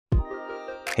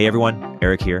Hey everyone,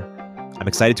 Eric here. I'm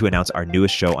excited to announce our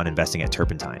newest show on investing at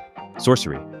Turpentine,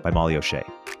 Sorcery by Molly O'Shea.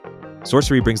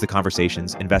 Sorcery brings the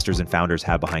conversations investors and founders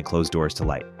have behind closed doors to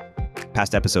light.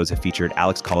 Past episodes have featured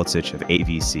Alex Kolicic of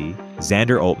AVC,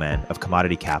 Xander Altman of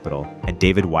Commodity Capital, and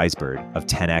David Weisberg of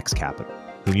 10X Capital,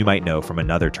 whom you might know from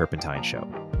another Turpentine show.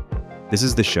 This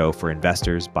is the show for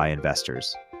investors by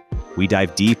investors. We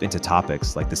dive deep into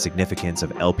topics like the significance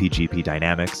of LPGP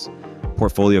dynamics,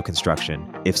 portfolio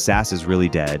construction, if SaaS is really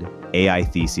dead, AI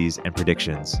theses and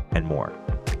predictions, and more.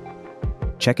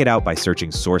 Check it out by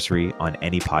searching Sorcery on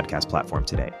any podcast platform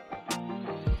today.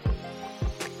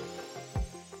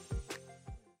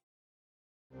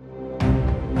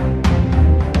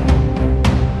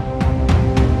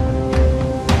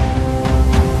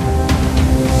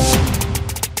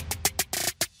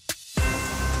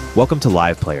 Welcome to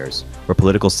Live Players, where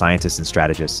political scientists and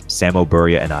strategists Samo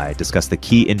Burya and I discuss the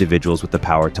key individuals with the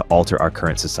power to alter our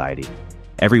current society.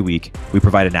 Every week, we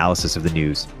provide analysis of the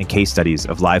news and case studies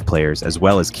of live players as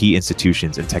well as key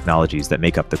institutions and technologies that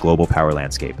make up the global power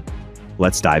landscape.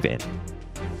 Let's dive in.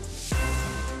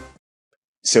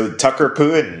 So Tucker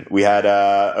Putin, we had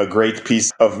a great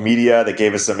piece of media that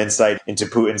gave us some insight into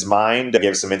Putin's mind, that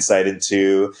gave us some insight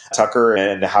into Tucker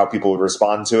and how people would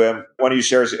respond to him. Why don't you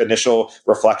share his initial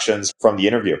reflections from the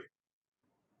interview?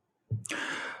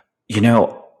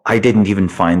 I didn't even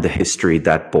find the history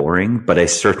that boring, but I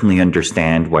certainly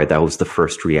understand why that was the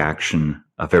first reaction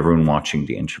of everyone watching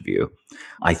the interview.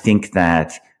 I think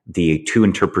that the two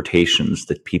interpretations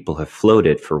that people have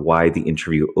floated for why the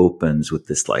interview opens with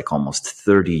this almost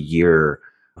 30-year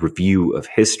review of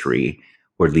history,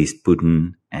 or at least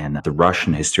Putin and the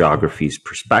Russian historiography's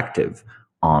perspective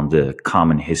on the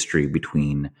common history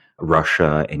between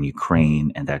Russia and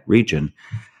Ukraine and that region.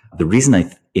 The reason I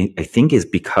think is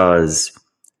because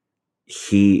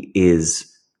he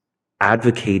is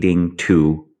advocating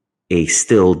to a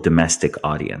still domestic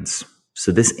audience.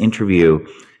 So this interview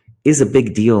is a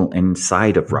big deal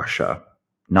inside of Russia,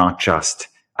 not just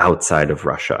outside of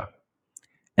Russia.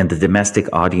 And the domestic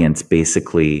audience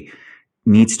basically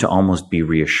needs to almost be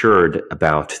reassured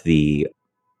about the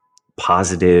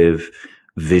positive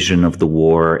vision of the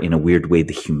war, in a weird way,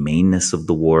 the humaneness of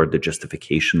the war, the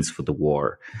justifications for the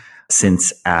war.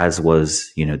 Since, as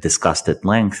was discussed at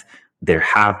length, there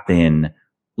have been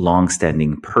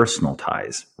longstanding personal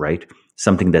ties, right?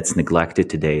 Something that's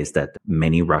neglected today is that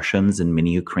many Russians and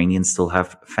many Ukrainians still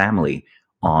have family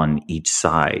on each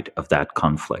side of that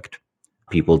conflict,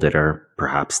 people that are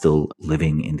perhaps still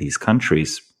living in these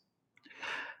countries.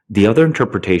 The other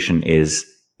interpretation is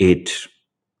it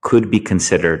could be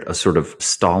considered a sort of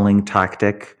stalling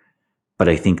tactic, but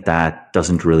I think that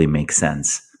doesn't really make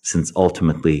sense since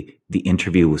ultimately the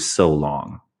interview was so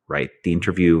long, right? The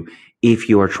interview, if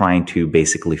you are trying to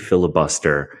basically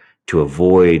filibuster to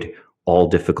avoid all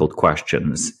difficult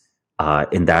questions,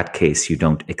 in that case, you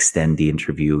don't extend the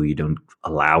interview. You don't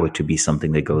allow it to be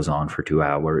something that goes on for 2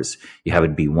 hours. You have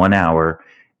it be 1 hour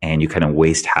and you kind of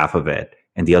waste half of it.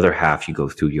 And the other half, you go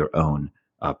through your own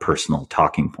personal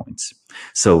talking points.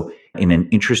 So in an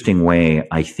interesting way,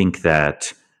 I think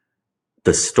that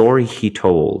the story he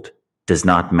told does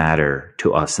not matter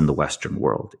to us in the Western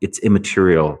world. It's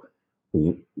immaterial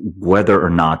whether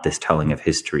or not this telling of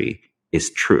history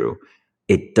is true.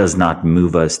 It does not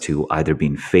move us to either be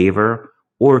in favor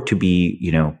or to be,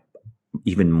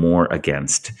 even more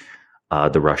against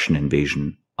the Russian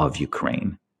invasion of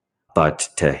Ukraine. But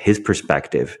to his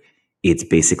perspective, it's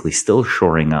basically still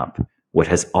shoring up what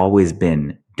has always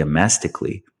been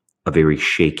domestically a very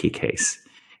shaky case.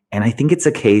 And I think it's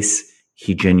a case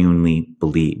he genuinely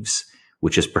believes,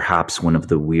 which is perhaps one of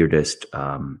the weirdest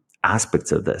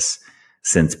aspects of this,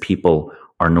 since people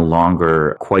are no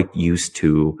longer quite used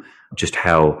to just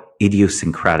how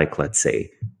idiosyncratic, let's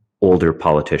say, older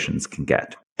politicians can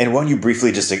get. And why don't you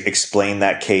briefly just explain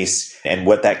that case and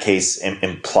what that case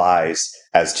implies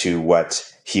as to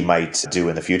what he might do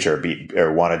in the future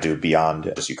or want to do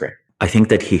beyond just Ukraine? I think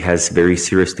that he has very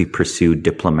seriously pursued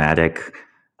diplomatic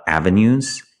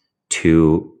avenues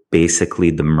to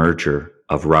basically the merger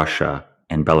of Russia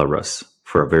and Belarus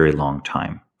for a very long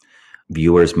time.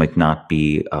 Viewers might not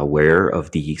be aware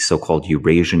of the so-called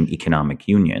Eurasian Economic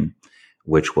Union,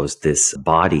 which was this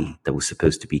body that was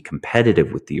supposed to be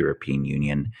competitive with the European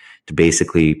Union to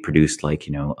basically produce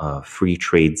a free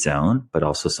trade zone, but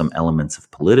also some elements of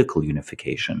political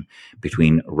unification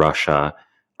between Russia,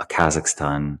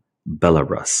 Kazakhstan,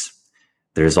 Belarus.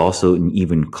 There's also an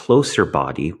even closer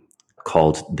body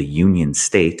called the Union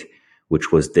State,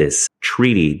 which was this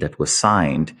treaty that was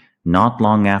signed not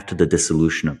long after the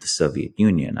dissolution of the Soviet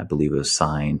Union. I believe it was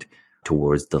signed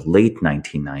towards the late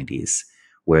 1990s,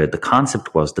 where the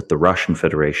concept was that the Russian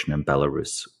Federation and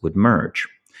Belarus would merge.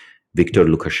 Viktor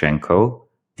Lukashenko,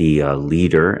 the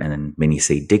leader and many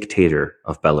say dictator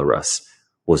of Belarus,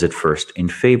 was at first in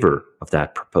favor of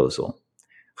that proposal.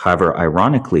 However,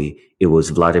 ironically, it was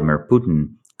Vladimir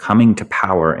Putin coming to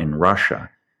power in Russia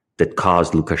that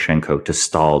caused Lukashenko to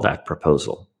stall that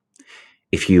proposal.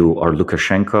 If you are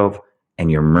Lukashenko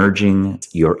and you're merging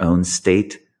your own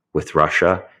state with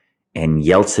Russia, and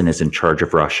Yeltsin is in charge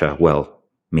of Russia, well,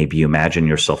 maybe you imagine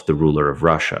yourself the ruler of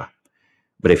Russia.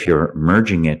 But if you're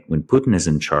merging it when Putin is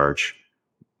in charge,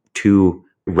 two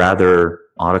rather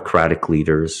autocratic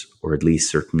leaders, or at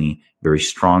least certainly very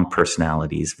strong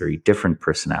personalities, very different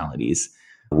personalities,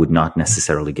 would not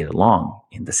necessarily get along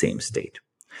in the same state.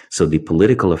 So the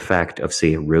political effect of,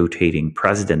 say, a rotating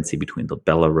presidency between the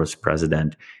Belarus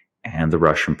president and the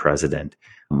Russian president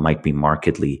might be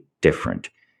markedly different.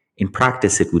 In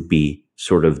practice, it would be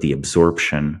sort of the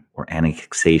absorption or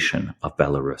annexation of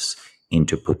Belarus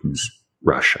into Putin's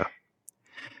Russia.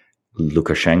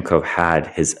 Lukashenko had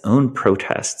his own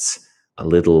protests a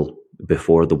little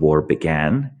before the war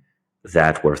began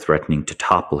that were threatening to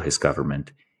topple his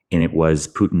government. And it was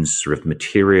Putin's sort of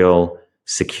material,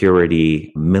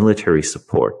 security, military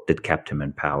support that kept him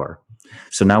in power.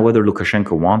 So now whether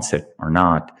Lukashenko wants it or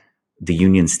not, the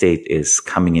Union state is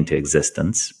coming into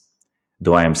existence.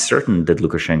 Though I am certain that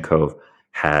Lukashenko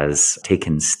has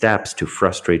taken steps to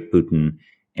frustrate Putin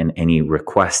in any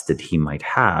request that he might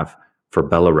have for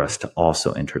Belarus to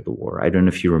also enter the war. I don't know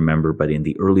if you remember, but in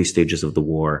the early stages of the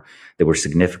war, there were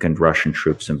significant Russian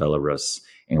troops in Belarus,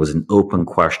 and it was an open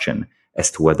question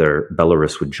as to whether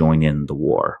Belarus would join in the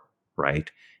war, right?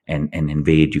 And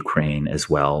invade Ukraine as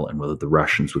well, and whether the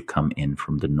Russians would come in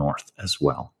from the north as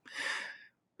well.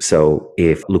 So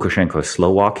if Lukashenko is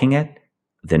slow walking it,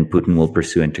 then Putin will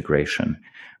pursue integration.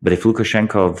 But if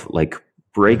Lukashenko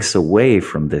breaks away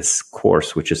from this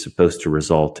course, which is supposed to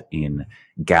result in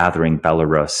gathering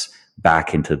Belarus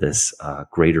back into this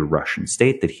greater Russian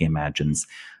state that he imagines,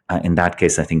 in that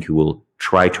case, I think he will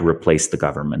try to replace the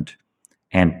government.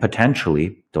 And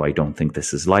potentially, though I don't think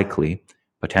this is likely,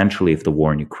 potentially if the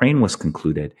war in Ukraine was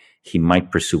concluded, he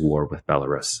might pursue war with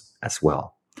Belarus as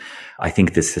well. I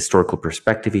think this historical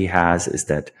perspective he has is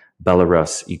that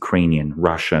Belarus, Ukrainian,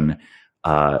 Russian,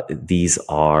 these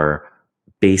are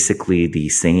basically the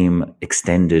same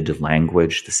extended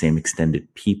language, the same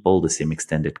extended people, the same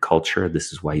extended culture.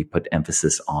 This is why he put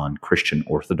emphasis on Christian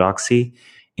orthodoxy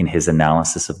in his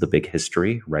analysis of the big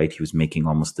history, right? He was making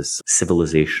almost this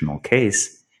civilizational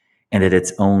case, and that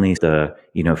it's only the,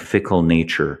 fickle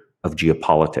nature of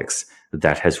geopolitics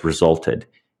that has resulted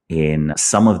in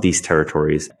some of these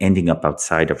territories ending up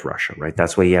outside of Russia, right?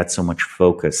 That's why he had so much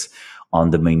focus on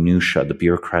the minutiae, the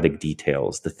bureaucratic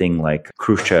details, the thing like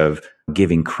Khrushchev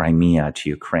giving Crimea to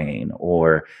Ukraine,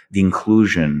 or the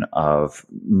inclusion of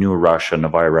New Russia,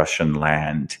 Novaya Russian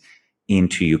land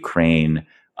into Ukraine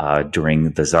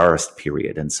during the Tsarist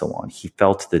period and so on. He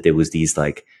felt that there was these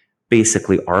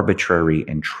basically arbitrary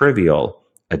and trivial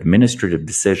administrative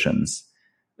decisions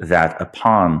that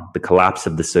upon the collapse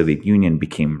of the Soviet Union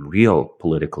became real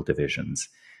political divisions.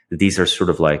 These are sort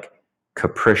of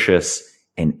capricious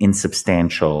and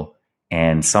insubstantial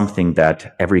and something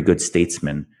that every good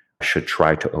statesman should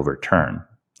try to overturn.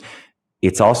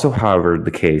 It's also, however,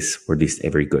 the case, or at least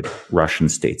every good Russian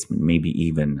statesman, maybe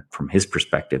even from his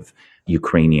perspective,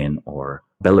 Ukrainian or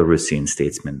Belarusian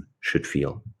statesmen should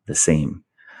feel the same.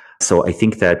 So I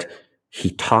think that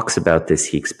he talks about this,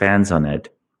 he expands on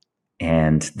it.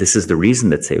 And this is the reason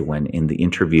that, say, when in the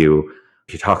interview,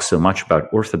 he talks so much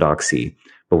about orthodoxy,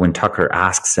 but when Tucker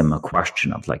asks him a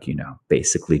question of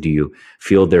basically, do you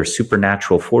feel there are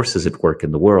supernatural forces at work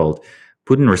in the world?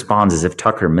 Putin responds as if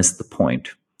Tucker missed the point,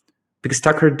 because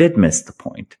Tucker did miss the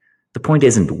point. The point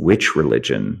isn't which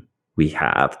religion we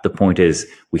have. The point is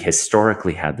we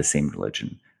historically had the same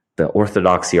religion. The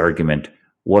orthodoxy argument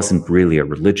wasn't really a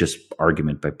religious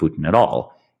argument by Putin at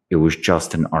all. It was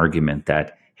just an argument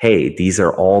that, hey, these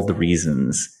are all the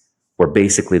reasons we're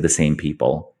basically the same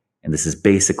people, and this is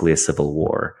basically a civil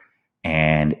war,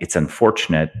 and it's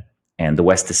unfortunate, and the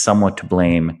West is somewhat to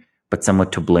blame, but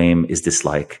somewhat to blame is this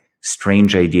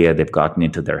strange idea they've gotten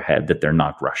into their head that they're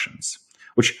not Russians,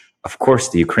 which of course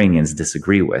the Ukrainians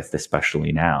disagree with,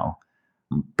 especially now,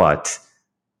 but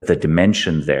the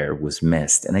dimension there was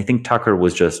missed. And I think Tucker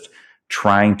was just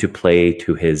trying to play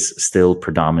to his still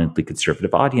predominantly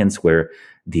conservative audience, where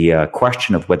the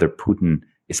question of whether Putin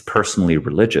is personally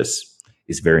religious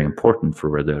is very important for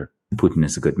whether Putin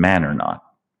is a good man or not,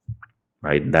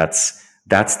 right? That's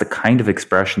the kind of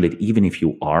expression that even if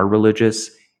you are religious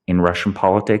in Russian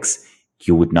politics,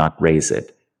 you would not raise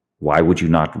it. Why would you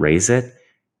not raise it?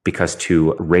 because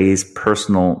to raise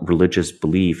personal religious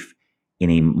belief in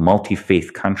a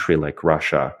multi-faith country like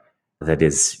Russia that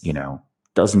is,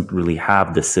 doesn't really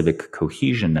have the civic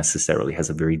cohesion necessarily, has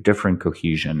a very different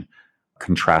cohesion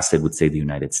contrasted with, say, the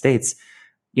United States,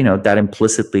 that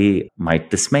implicitly might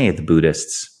dismay the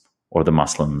Buddhists or the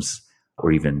Muslims,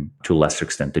 or even to a lesser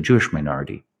extent, the Jewish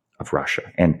minority of Russia.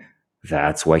 And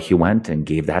that's why he went and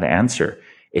gave that answer.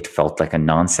 It felt like a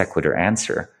non sequitur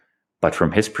answer. But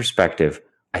from his perspective,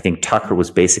 I think Tucker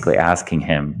was basically asking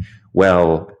him,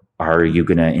 well, are you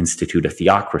going to institute a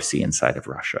theocracy inside of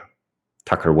Russia?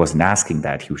 Tucker wasn't asking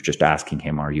that. He was just asking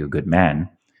him, are you a good man?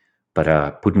 But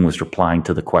Putin was replying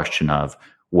to the question of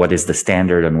what is the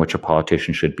standard on which a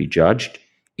politician should be judged?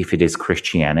 If it is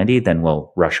Christianity, then,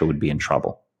 well, Russia would be in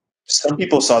trouble. Some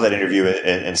people saw that interview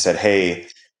and said, hey,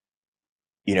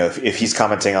 if he's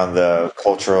commenting on the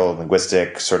cultural,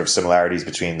 linguistic sort of similarities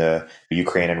between the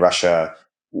Ukraine and Russia,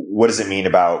 what does it mean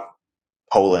about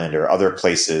Poland or other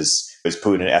places? Is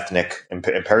Putin an ethnic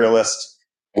imperialist?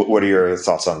 What are your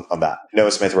thoughts on that?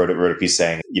 Noah Smith wrote a piece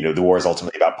saying, the war is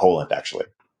ultimately about Poland, actually.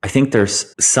 I think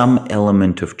there's some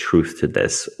element of truth to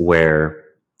this, where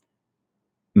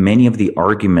many of the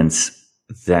arguments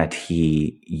that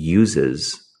he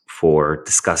uses for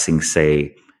discussing,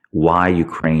 say, why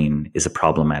Ukraine is a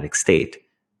problematic state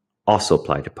also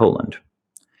apply to Poland,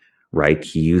 right?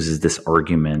 He uses this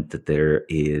argument that there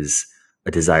is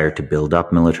a desire to build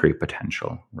up military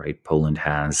potential, right? Poland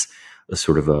has a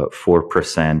sort of a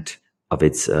 4% of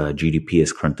its GDP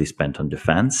is currently spent on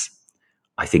defense.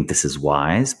 I think this is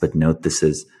wise, but note this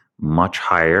is much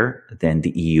higher than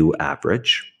the EU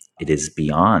average. It is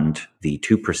beyond the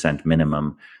 2%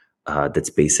 minimum that's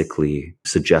basically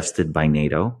suggested by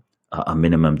NATO, a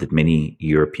minimum that many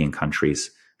European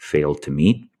countries failed to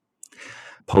meet.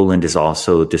 Poland is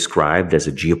also described as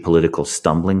a geopolitical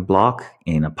stumbling block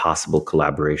in a possible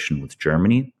collaboration with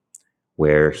Germany,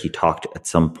 where he talked at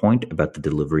some point about the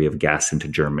delivery of gas into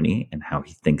Germany and how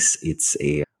he thinks it's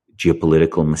a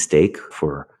geopolitical mistake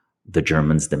for the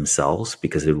Germans themselves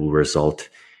because it will result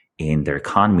in their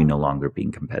economy no longer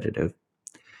being competitive.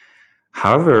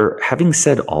 However, having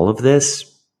said all of this,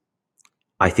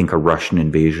 I think a Russian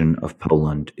invasion of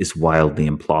Poland is wildly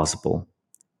implausible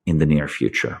in the near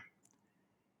future.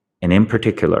 And in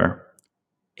particular,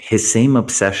 his same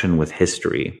obsession with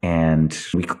history, and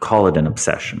we could call it an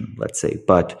obsession, let's say,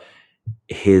 but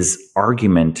his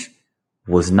argument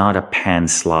was not a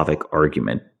pan-Slavic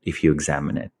argument if you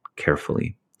examine it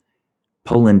carefully.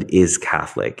 Poland is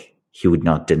Catholic. He would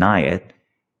not deny it.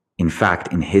 In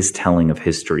fact, in his telling of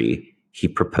history, he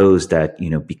proposed that,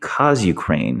 because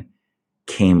Ukraine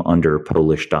came under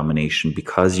Polish domination,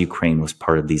 because Ukraine was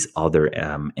part of these other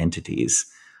entities,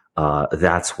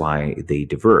 that's why they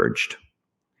diverged.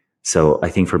 So I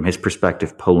think from his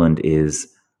perspective, Poland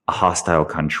is a hostile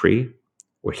country,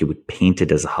 or he would paint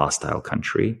it as a hostile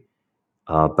country.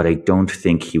 But I don't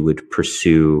think he would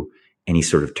pursue any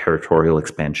sort of territorial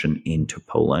expansion into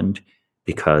Poland,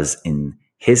 because in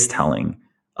his telling,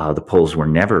 the Poles were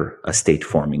never a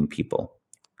state-forming people.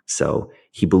 So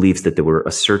he believes that there were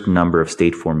a certain number of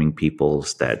state-forming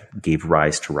peoples that gave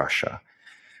rise to Russia.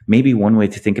 Maybe one way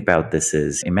to think about this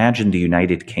is, imagine the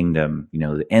United Kingdom,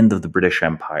 the end of the British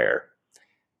Empire,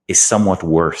 is somewhat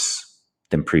worse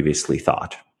than previously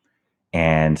thought.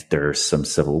 And there's some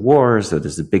civil wars, or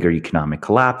there's a bigger economic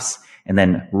collapse. And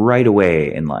then right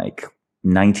away in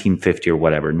 1950 or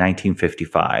whatever,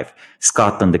 1955,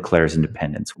 Scotland declares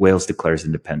independence, Wales declares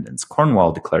independence,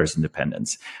 Cornwall declares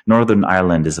independence, Northern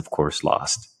Ireland is, of course,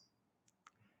 lost.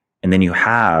 And then you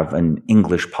have an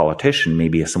English politician,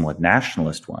 maybe a somewhat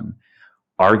nationalist one,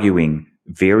 arguing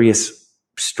various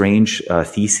strange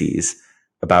theses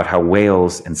about how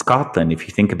Wales and Scotland, if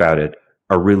you think about it,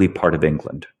 are really part of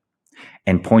England.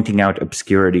 And pointing out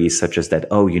obscurities such as that,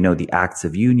 the Acts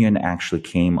of Union actually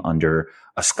came under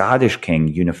a Scottish king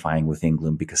unifying with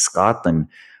England because Scotland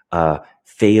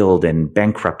failed and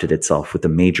bankrupted itself with a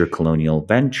major colonial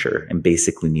venture and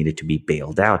basically needed to be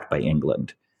bailed out by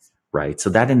England, right? So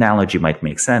that analogy might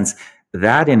make sense.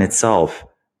 That in itself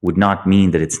would not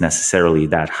mean that it's necessarily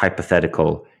that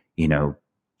hypothetical,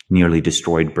 nearly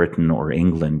destroyed Britain or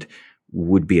England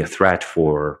would be a threat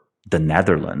for the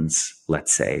Netherlands,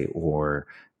 let's say, or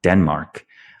Denmark.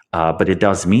 But it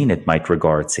does mean it might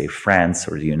regard, say, France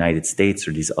or the United States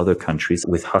or these other countries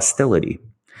with hostility.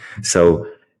 So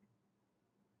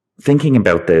thinking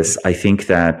about this, I think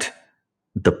that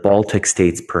the Baltic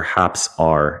states perhaps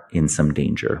are in some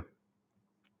danger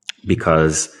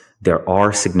because there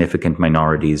are significant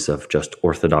minorities of just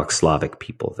Orthodox Slavic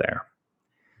people there.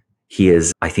 He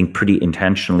is, I think, pretty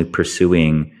intentionally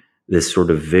pursuing this sort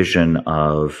of vision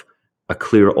of a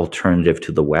clear alternative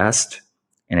to the West.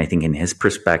 And I think in his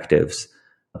perspectives,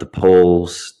 the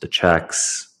Poles, the Czechs,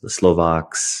 the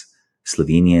Slovaks,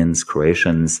 Slovenians,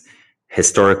 Croatians,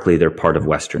 historically, they're part of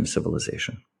Western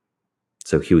civilization.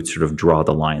 So he would sort of draw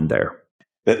the line there.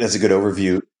 That's a good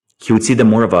overview. He would see them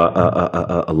more of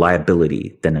a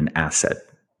liability than an asset.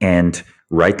 And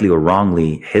rightly or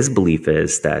wrongly, his belief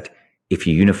is that if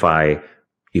you unify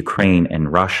Ukraine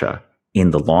and Russia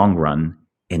in the long run,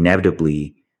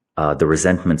 inevitably the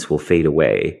resentments will fade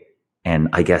away. And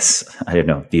I guess, I don't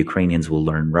know, the Ukrainians will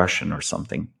learn Russian or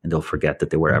something, and they'll forget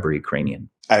that they were ever Ukrainian.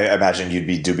 I imagine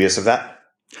you'd be dubious of that.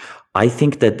 I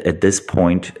think that at this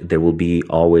point, there will be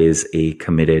always a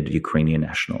committed Ukrainian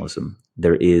nationalism.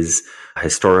 There is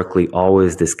historically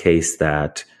always this case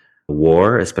that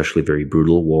war, especially very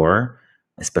brutal war,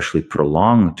 especially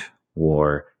prolonged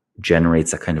war,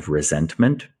 generates a kind of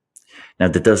resentment. Now,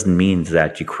 that doesn't mean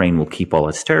that Ukraine will keep all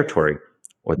its territory,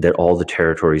 or that all the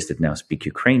territories that now speak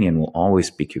Ukrainian will always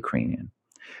speak Ukrainian.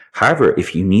 However, if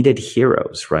you needed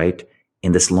heroes, right?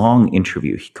 In this long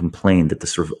interview, he complained that the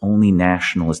sort of only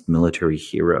nationalist military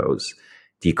heroes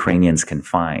the Ukrainians can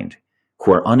find,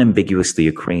 who are unambiguously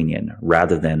Ukrainian,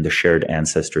 rather than the shared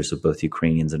ancestors of both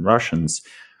Ukrainians and Russians,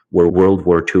 were World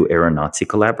War II era Nazi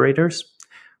collaborators.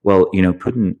 Well,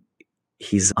 Putin,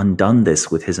 he's undone this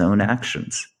with his own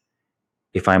actions.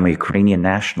 If I'm a Ukrainian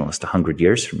nationalist 100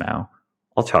 years from now,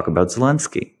 I'll talk about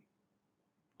Zelensky.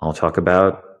 I'll talk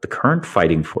about the current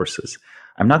fighting forces.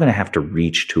 I'm not going to have to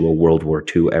reach to a World War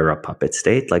II era puppet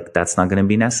state. Like, that's not going to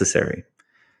be necessary.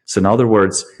 So in other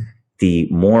words, the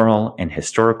moral and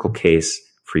historical case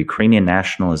for Ukrainian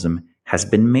nationalism has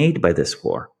been made by this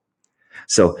war.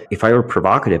 So if I were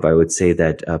provocative, I would say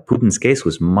that Putin's case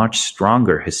was much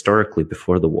stronger historically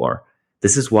before the war.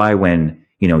 This is why when,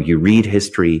 you read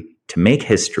history to make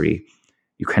history,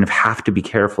 you kind of have to be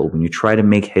careful. When you try to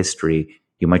make history,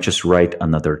 you might just write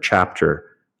another chapter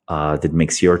that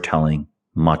makes your telling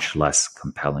much less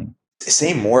compelling.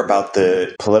 Say more about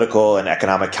the political and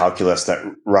economic calculus that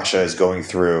Russia is going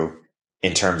through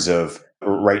in terms of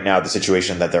right now, the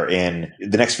situation that they're in.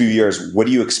 The next few years, what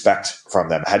do you expect from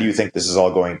them? How do you think this is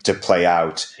all going to play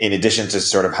out, in addition to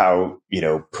sort of how,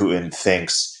 Putin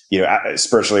thinks,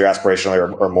 spiritually or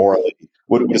aspirationally or morally?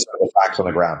 What are the facts on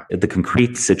the ground? The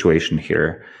concrete situation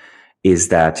here is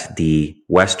that the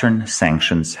Western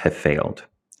sanctions have failed.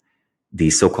 The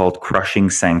so-called crushing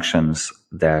sanctions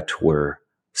that were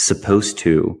supposed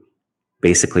to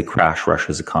basically crash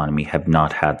Russia's economy have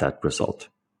not had that result.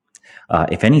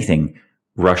 If anything,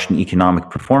 Russian economic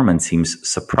performance seems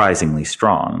surprisingly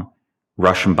strong.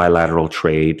 Russian bilateral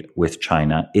trade with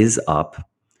China is up.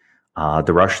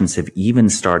 The Russians have even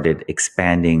started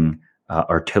expanding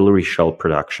artillery shell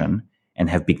production and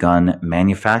have begun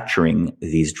manufacturing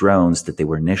these drones that they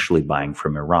were initially buying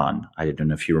from Iran. I don't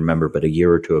know if you remember, but a year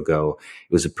or two ago,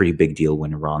 it was a pretty big deal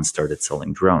when Iran started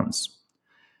selling drones.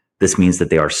 This means that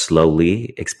they are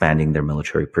slowly expanding their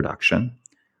military production,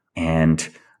 and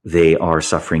they are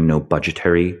suffering no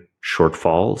budgetary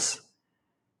shortfalls,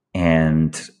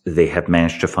 and they have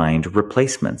managed to find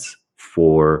replacements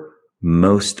for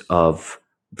most of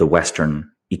the Western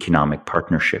economic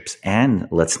partnerships. And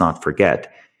let's not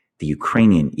forget the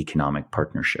Ukrainian economic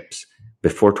partnerships.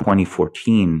 Before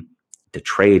 2014, the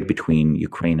trade between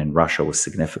Ukraine and Russia was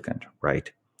significant,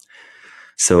 right?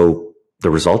 So the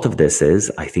result of this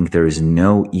is, I think there is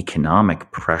no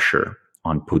economic pressure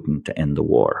on Putin to end the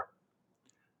war.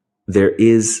 There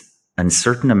is a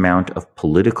certain amount of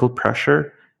political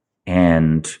pressure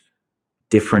and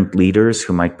different leaders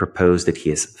who might propose that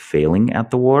he is failing at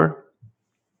the war.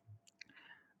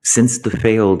 Since the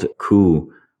failed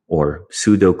coup or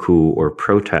pseudo-coup or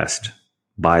protest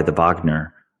by the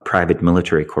Wagner private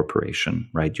military corporation,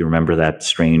 right? You remember that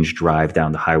strange drive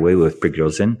down the highway with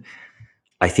Prigozhin?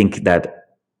 I think that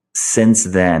since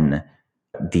then,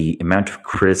 the amount of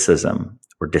criticism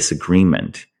or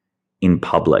disagreement in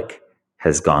public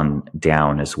has gone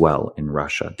down as well in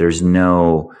Russia. There's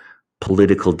no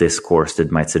political discourse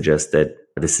that might suggest that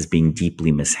this is being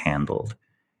deeply mishandled.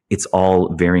 It's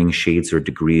all varying shades or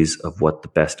degrees of what the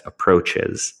best approach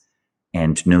is,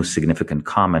 and no significant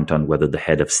comment on whether the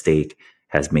head of state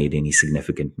has made any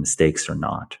significant mistakes or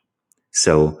not.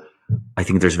 So I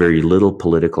think there's very little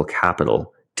political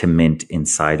capital to mint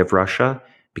inside of Russia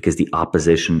because the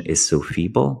opposition is so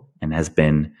feeble and has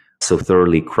been so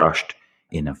thoroughly crushed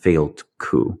in a failed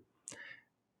coup.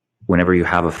 Whenever you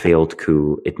have a failed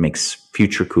coup, it makes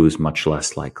future coups much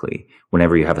less likely.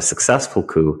 Whenever you have a successful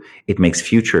coup, it makes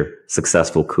future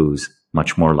successful coups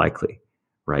much more likely,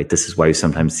 right? This is why you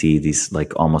sometimes see these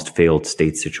like almost failed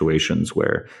state situations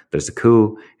where there's a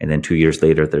coup and then 2 years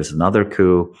later there's another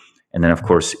coup. And then, of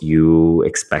course, you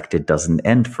expect it doesn't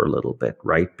end for a little bit,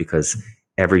 right? Because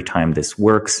every time this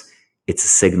works, it's a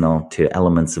signal to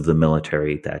elements of the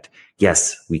military that,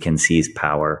 yes, we can seize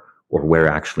power or we're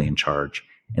actually in charge.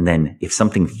 And then if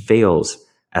something fails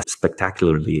as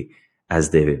spectacularly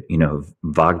as the,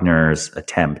 Wagner's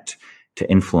attempt to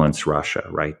influence Russia,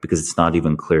 right? Because it's not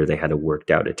even clear they had a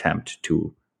worked out attempt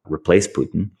to replace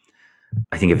Putin.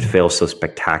 I think if it fails so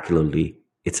spectacularly,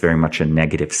 it's very much a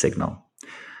negative signal.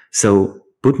 So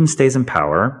Putin stays in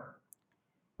power.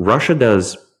 Russia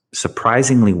does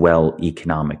surprisingly well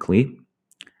economically.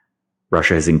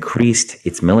 Russia has increased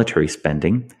its military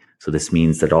spending. So this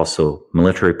means that also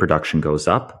military production goes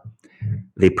up.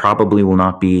 They probably will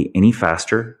not be any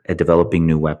faster at developing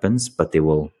new weapons, but they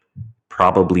will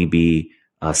probably be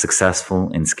successful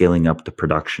in scaling up the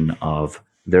production of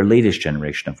their latest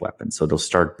generation of weapons. So they'll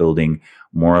start building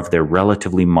more of their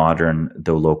relatively modern,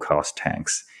 though low-cost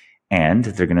tanks. And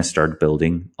they're going to start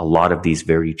building a lot of these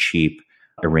very cheap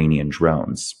Iranian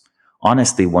drones.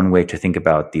 Honestly, one way to think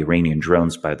about the Iranian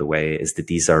drones, by the way, is that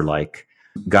these are like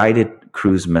guided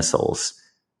cruise missiles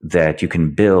that you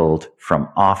can build from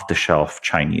off-the-shelf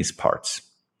Chinese parts.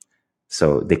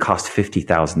 So they cost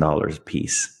 $50,000 a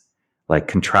piece. Like,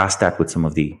 contrast that with some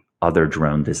of the other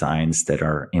drone designs that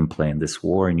are in play in this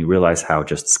war, and you realize how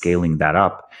just scaling that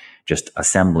up, just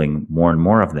assembling more and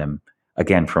more of them,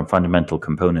 again, from fundamental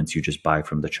components you just buy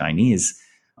from the Chinese,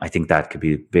 I think that could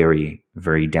be very,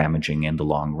 very damaging in the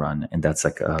long run. And that's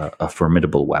like a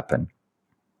formidable weapon.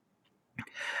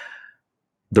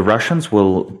 The Russians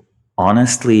will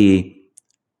honestly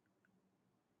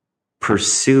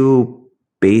pursue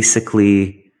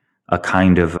basically a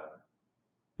kind of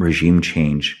regime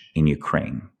change in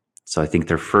Ukraine. So I think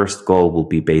their first goal will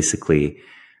be basically,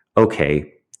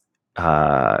 okay,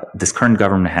 this current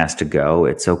government has to go.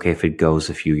 It's okay if it goes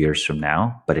a few years from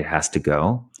now, but it has to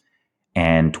go.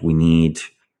 And we need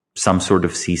some sort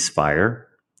of ceasefire,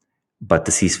 but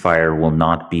the ceasefire will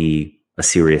not be a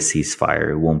serious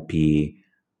ceasefire. It won't be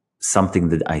something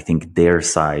that I think their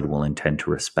side will intend to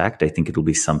respect. I think it'll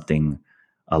be something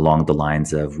along the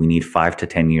lines of, we need 5 to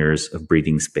 10 years of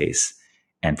breathing space,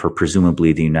 and for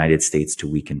presumably the United States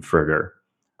to weaken further.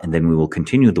 And then we will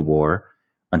continue the war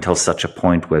until such a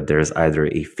point where there's either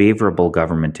a favorable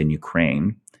government in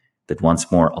Ukraine that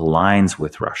once more aligns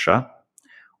with Russia,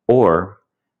 or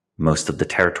most of the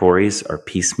territories are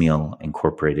piecemeal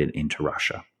incorporated into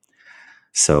Russia.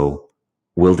 So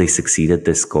will they succeed at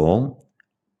this goal?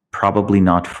 Probably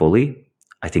not fully.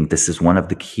 I think this is one of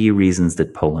the key reasons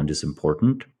that Poland is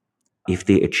important. If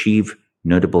they achieve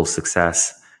notable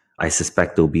success, I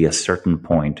suspect there'll be a certain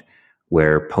point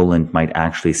where Poland might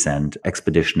actually send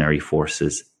expeditionary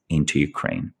forces into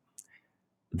Ukraine.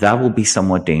 That will be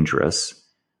somewhat dangerous,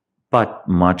 but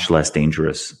much less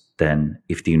dangerous than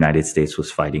if the United States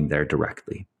was fighting there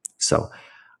directly. So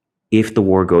if the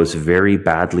war goes very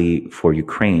badly for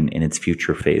Ukraine in its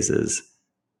future phases,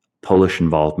 Polish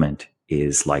involvement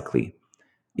is likely.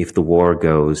 If the war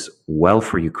goes well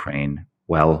for Ukraine,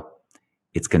 well,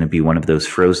 it's going to be one of those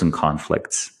frozen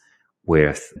conflicts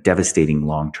with devastating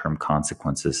long-term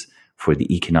consequences for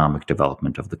the economic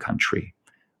development of the country.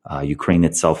 Ukraine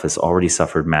itself has already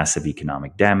suffered massive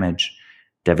economic damage,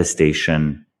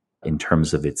 devastation in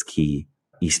terms of its key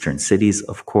eastern cities,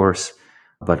 of course,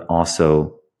 but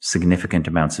also significant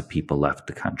amounts of people left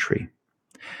the country.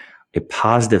 A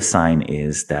positive sign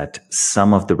is that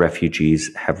some of the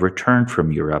refugees have returned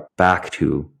from Europe back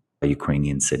to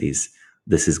Ukrainian cities.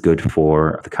 This is good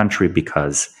for the country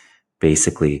because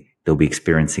basically they'll be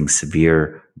experiencing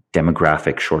severe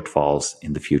demographic shortfalls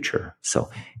in the future. So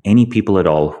any people at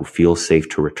all who feel safe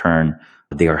to return,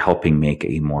 they are helping make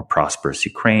a more prosperous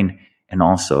Ukraine and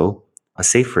also a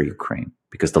safer Ukraine,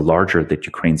 because the larger that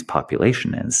Ukraine's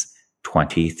population is,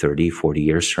 20, 30, 40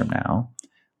 years from now,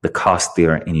 the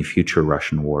costlier any future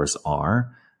Russian wars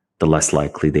are, the less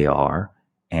likely they are,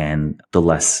 and the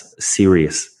less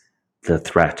serious the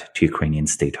threat to Ukrainian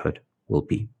statehood will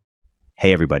be.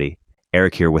 Hey, everybody.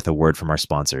 Eric here with a word from our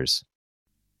sponsors.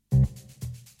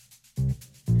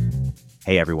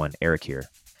 Hey, everyone. Eric here.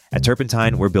 At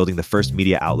Turpentine, we're building the first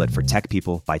media outlet for tech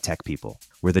people by tech people.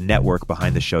 We're the network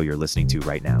behind the show you're listening to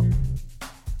right now.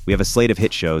 We have a slate of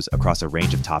hit shows across a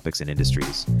range of topics and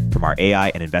industries, from our AI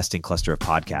and investing cluster of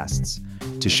podcasts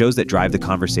to shows that drive the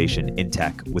conversation in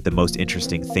tech with the most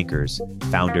interesting thinkers,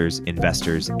 founders,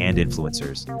 investors, and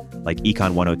influencers, like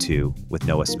Econ 102 with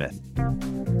Noah Smith.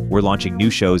 We're launching new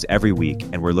shows every week,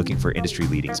 and we're looking for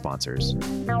industry-leading sponsors.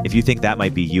 If you think that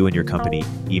might be you and your company,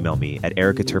 email me at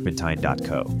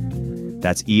ericaturpentine.co.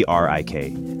 That's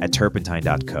ERIK at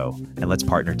turpentine.co, and let's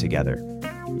partner together.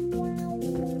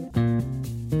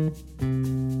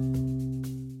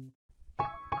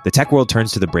 The tech world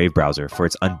turns to the Brave browser for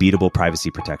its unbeatable privacy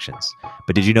protections.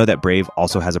 But did you know that Brave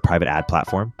also has a private ad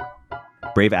platform?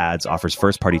 Brave Ads offers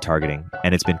first-party targeting,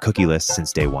 and it's been cookieless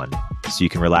since day one, so you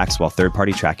can relax while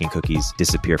third-party tracking cookies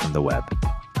disappear from the web.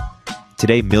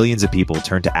 Today, millions of people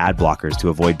turn to ad blockers to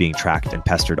avoid being tracked and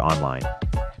pestered online.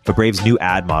 But Brave's new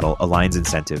ad model aligns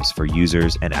incentives for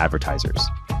users and advertisers.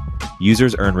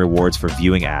 Users earn rewards for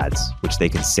viewing ads, which they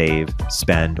can save,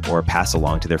 spend, or pass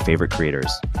along to their favorite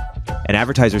creators. And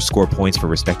advertisers score points for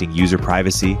respecting user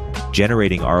privacy,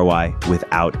 generating ROI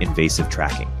without invasive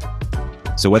tracking.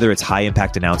 So whether it's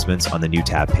high-impact announcements on the new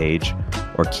tab page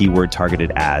or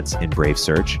keyword-targeted ads in Brave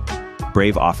Search,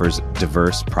 Brave offers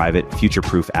diverse, private,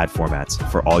 future-proof ad formats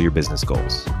for all your business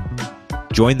goals.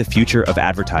 Join the future of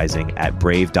advertising at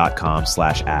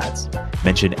brave.com/ads.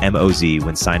 Mention MOZ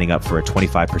when signing up for a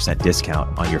 25%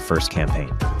 discount on your first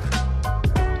campaign.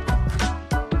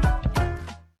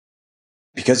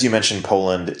 Because you mentioned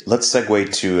Poland, let's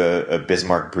segue to a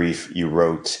Bismarck brief you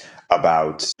wrote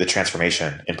about the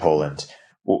transformation in Poland.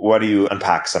 Why do you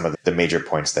unpack some of the major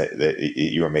points that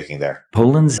you were making there?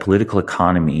 Poland's political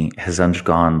economy has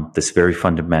undergone this very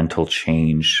fundamental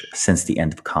change since the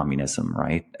end of communism,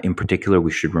 right? In particular,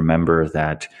 we should remember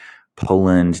that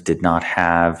Poland did not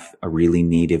have a really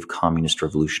native communist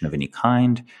revolution of any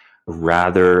kind.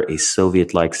 Rather, a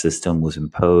Soviet-like system was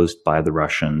imposed by the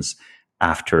Russians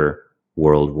after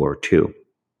World War II.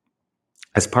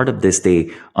 As part of this, they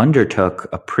undertook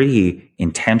a pretty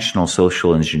intentional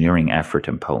social engineering effort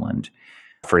in Poland.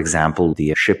 For example,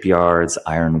 the shipyards,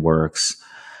 ironworks,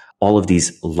 all of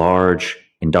these large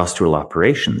industrial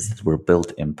operations that were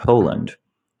built in Poland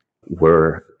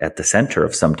were at the center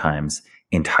of sometimes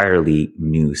entirely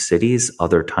new cities,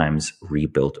 other times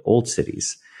rebuilt old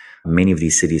cities. Many of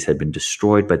these cities had been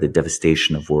destroyed by the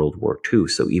devastation of World War II.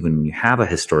 So even when you have a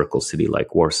historical city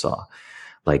like Warsaw,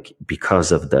 like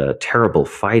because of the terrible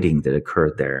fighting that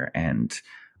occurred there, and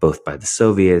both by the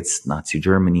Soviets, Nazi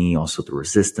Germany, also the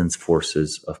resistance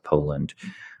forces of Poland,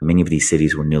 many of these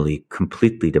cities were nearly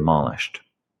completely demolished.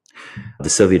 The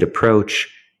Soviet approach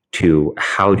to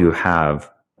how to have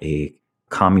a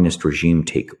communist regime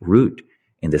take root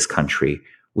in this country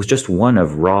was just one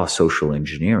of raw social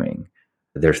engineering.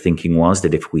 Their thinking was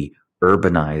that if we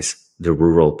urbanize the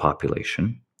rural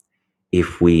population,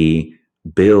 if we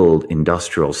build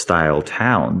industrial style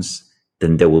towns,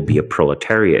 then there will be a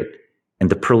proletariat. And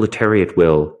the proletariat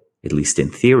will, at least in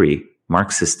theory,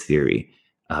 Marxist theory,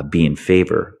 be in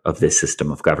favor of this system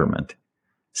of government.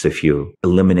 So if you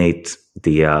eliminate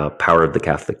the power of the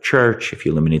Catholic Church, if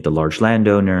you eliminate the large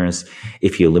landowners,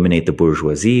 if you eliminate the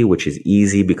bourgeoisie, which is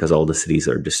easy because all the cities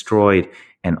are destroyed,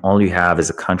 and all you have is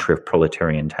a country of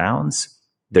proletarian towns,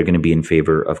 they're going to be in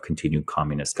favor of continued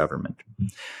communist government.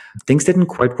 Things didn't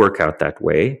quite work out that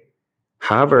way.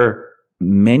 However,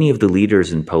 many of the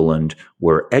leaders in Poland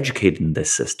were educated in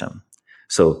this system.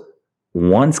 So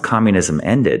once communism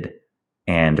ended,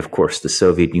 and of course the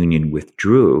Soviet Union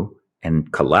withdrew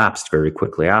and collapsed very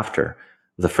quickly after,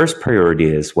 the first priority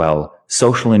is, well,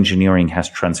 social engineering has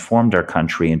transformed our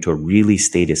country into a really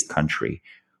statist country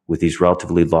with these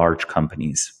relatively large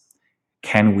companies.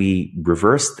 Can we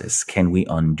reverse this? Can we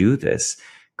undo this?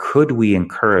 Could we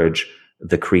encourage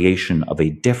the creation of a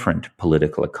different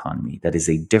political economy, that is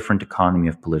a different economy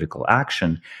of political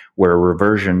action, where a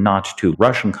reversion not to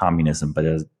Russian communism, but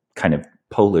a kind of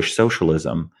Polish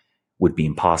socialism would be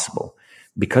impossible?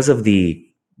 Because of the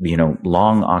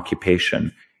long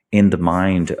occupation in the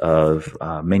mind of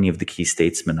many of the key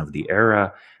statesmen of the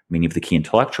era, many of the key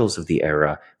intellectuals of the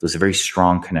era, there was a very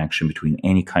strong connection between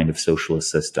any kind of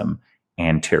socialist system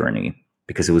and tyranny,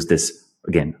 because it was this,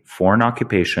 again, foreign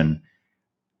occupation.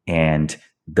 And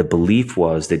the belief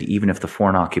was that even if the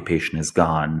foreign occupation is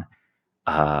gone,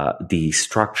 the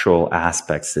structural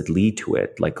aspects that lead to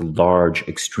it, like large,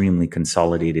 extremely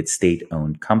consolidated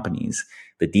state-owned companies,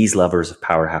 that these levers of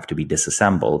power have to be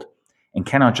disassembled, and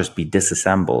cannot just be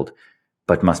disassembled,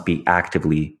 but must be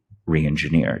actively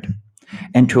re-engineered.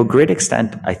 And to a great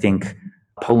extent, I think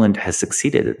Poland has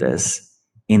succeeded at this,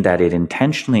 in that it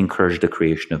intentionally encouraged the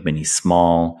creation of many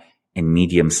small and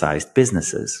medium-sized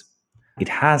businesses. It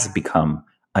has become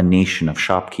a nation of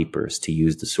shopkeepers, to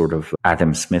use the sort of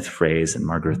Adam Smith phrase and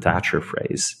Margaret Thatcher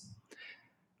phrase.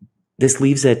 This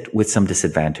leaves it with some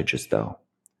disadvantages, though.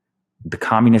 The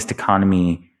communist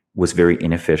economy was very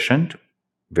inefficient,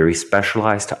 very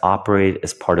specialized to operate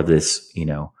as part of this,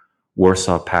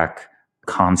 Warsaw Pact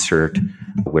concert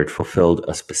where it fulfilled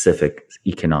a specific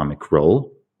economic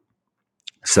role.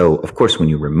 So, of course, when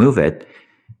you remove it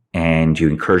and you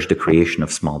encourage the creation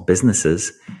of small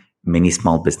businesses, many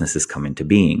small businesses come into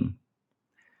being.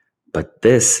 But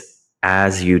this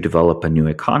as you develop a new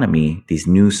economy, these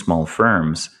new small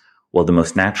firms, well, the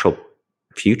most natural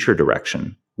future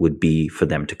direction would be for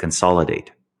them to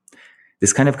consolidate.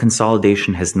 This kind of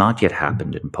consolidation has not yet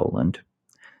happened in Poland.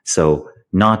 So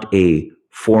not a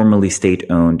formally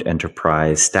state-owned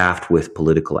enterprise staffed with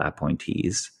political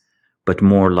appointees, but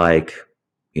more like,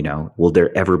 will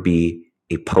there ever be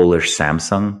a Polish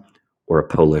Samsung or a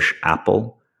Polish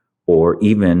Apple or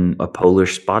even a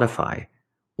Polish Spotify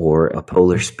or a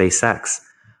Polish SpaceX?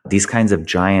 These kinds of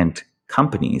giant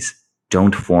companies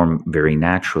don't form very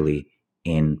naturally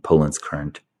in Poland's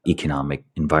current economic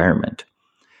environment.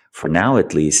 For now,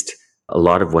 at least, a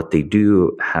lot of what they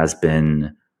do has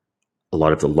been, a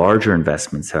lot of the larger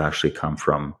investments have actually come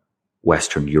from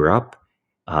Western Europe.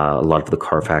 A lot of the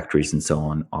car factories and so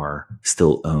on are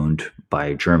still owned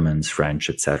by Germans, French,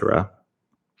 etc.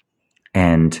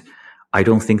 And I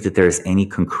don't think that there's any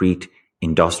concrete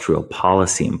industrial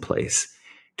policy in place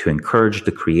to encourage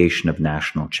the creation of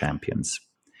national champions,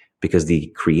 because the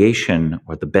creation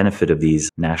or the benefit of these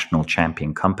national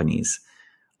champion companies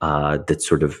that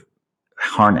sort of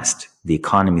harnessed the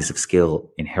economies of scale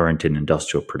inherent in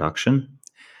industrial production,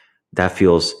 that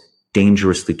feels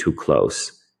dangerously too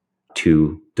close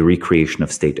to the recreation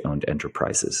of state-owned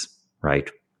enterprises, right?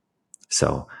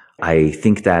 So I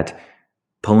think that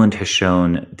Poland has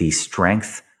shown the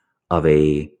strength of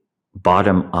a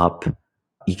bottom-up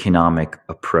economic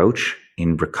approach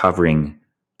in recovering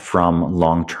from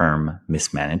long-term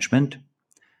mismanagement.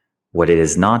 What it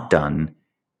has not done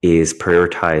is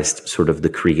prioritized sort of the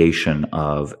creation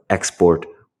of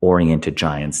export-oriented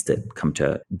giants that come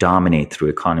to dominate through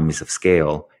economies of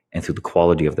scale and through the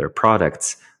quality of their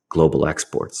products, global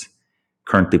exports.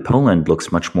 Currently, Poland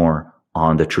looks much more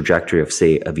on the trajectory of,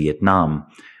 say, a Vietnam,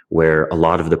 where a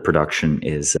lot of the production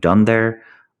is done there,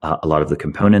 a lot of the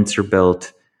components are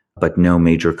built, but no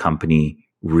major company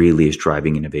really is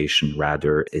driving innovation.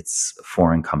 Rather, it's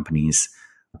foreign companies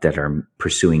that are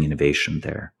pursuing innovation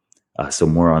there. So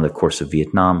more on the course of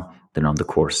Vietnam than on the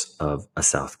course of a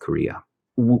South Korea.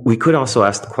 We could also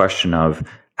ask the question of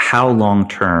how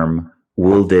long-term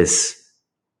will this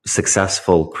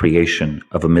successful creation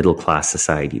of a middle-class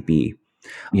society be?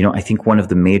 I think one of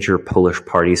the major Polish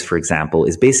parties, for example,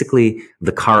 is basically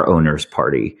the car owners'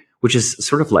 party, which is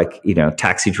sort of like,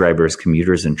 taxi drivers,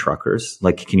 commuters, and truckers.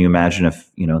 Like, can you imagine if,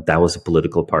 that was a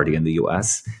political party in the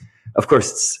US? Of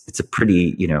course, it's a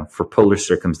pretty, for Polish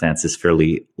circumstances,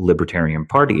 fairly libertarian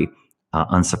party,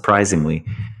 unsurprisingly.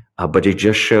 But it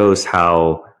just shows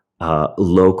how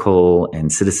local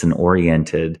and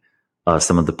citizen-oriented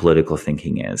some of the political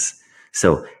thinking is.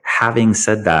 So having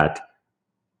said that,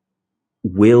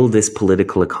 will this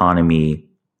political economy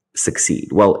succeed?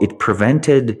 Well, it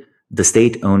prevented the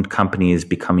state-owned companies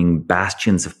becoming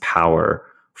bastions of power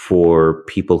for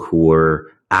people who were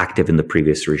active in the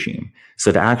previous regime. So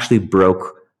it actually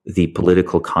broke the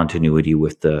political continuity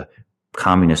with the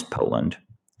communist Poland.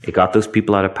 It got those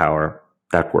people out of power.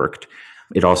 That worked.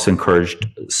 It also encouraged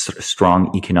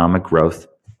strong economic growth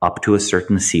up to a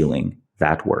certain ceiling.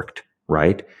 That worked,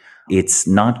 right? It's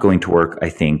not going to work, I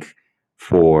think,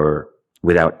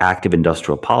 without active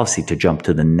industrial policy to jump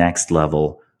to the next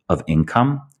level of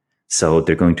income. So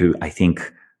they're going to, I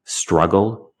think,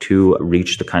 struggle to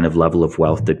reach the kind of level of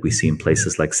wealth that we see in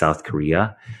places like South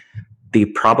Korea. They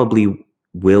probably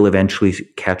will eventually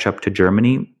catch up to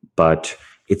Germany, but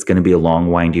it's going to be a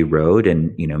long, windy road.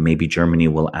 And, maybe Germany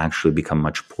will actually become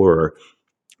much poorer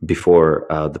before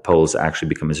the Poles actually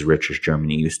become as rich as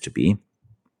Germany used to be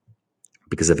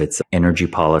because of its energy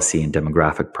policy and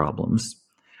demographic problems.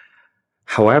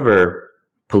 However,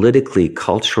 politically,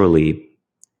 culturally,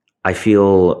 I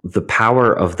feel the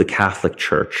power of the Catholic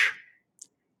Church,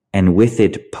 and with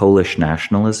it, Polish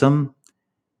nationalism,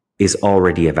 is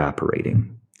already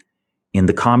evaporating. In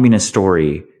the communist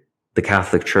story, the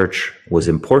Catholic Church was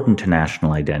important to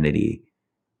national identity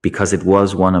because it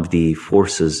was one of the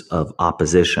forces of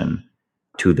opposition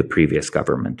to the previous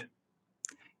government.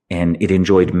 And it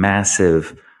enjoyed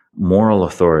massive moral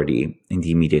authority in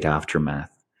the immediate aftermath.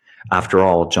 After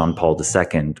all, John Paul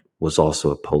II was also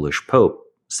a Polish pope,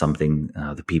 something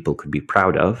the people could be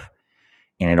proud of.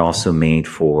 And it also made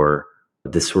for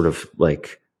this sort of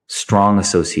strong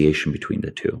association between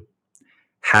the two.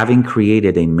 Having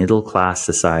created a middle-class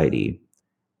society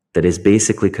that is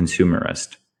basically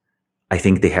consumerist, I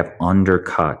think they have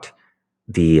undercut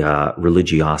the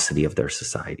religiosity of their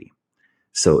society.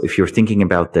 So if you're thinking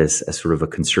about this as sort of a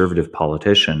conservative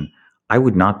politician, I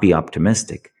would not be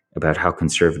optimistic about how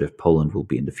conservative Poland will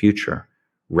be in the future.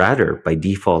 Rather, by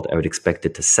default, I would expect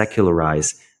it to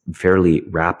secularize fairly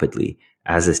rapidly,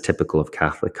 as is typical of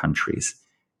Catholic countries.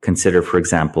 Consider, for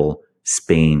example,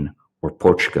 Spain or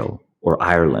Portugal or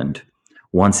Ireland,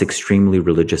 once extremely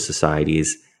religious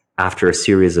societies, after a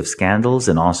series of scandals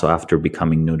and also after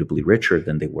becoming notably richer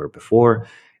than they were before,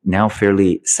 now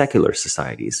fairly secular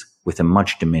societies with a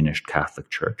much diminished Catholic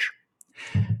Church.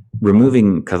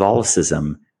 Removing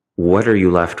Catholicism, what are you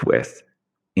left with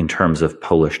in terms of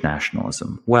Polish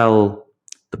nationalism? Well,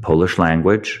 the Polish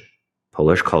language,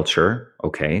 Polish culture,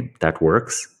 okay, that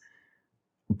works.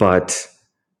 But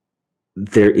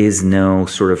there is no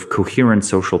sort of coherent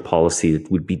social policy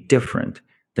that would be different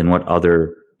than what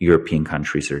other European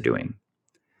countries are doing.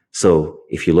 So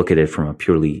if you look at it from a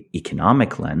purely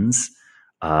economic lens,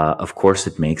 of course,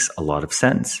 it makes a lot of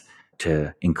sense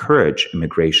to encourage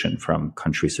immigration from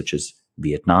countries such as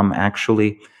Vietnam,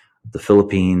 actually, the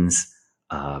Philippines,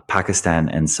 Pakistan,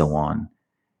 and so on.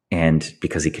 And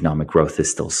because economic growth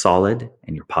is still solid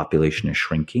and your population is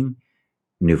shrinking,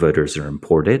 new voters are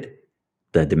imported,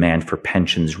 the demand for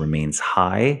pensions remains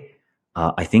high.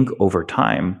 I think over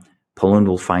time, Poland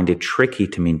will find it tricky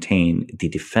to maintain the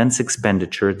defense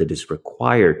expenditure that is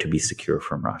required to be secure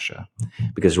from Russia.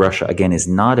 Because Russia, again, is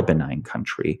not a benign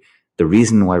country. The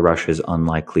reason why Russia is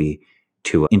unlikely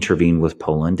to intervene with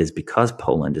Poland is because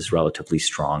Poland is relatively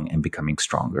strong and becoming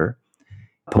stronger.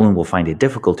 Poland will find it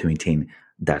difficult to maintain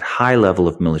that high level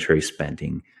of military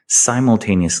spending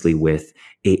simultaneously with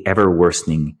a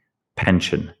ever-worsening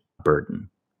pension burden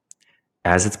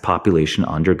as its population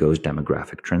undergoes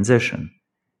demographic transition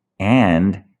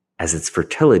and as its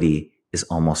fertility is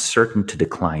almost certain to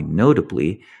decline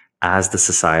notably as the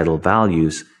societal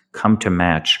values come to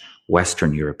match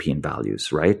Western European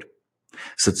values, right?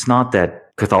 So it's not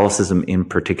that Catholicism in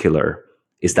particular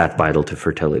is that vital to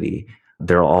fertility.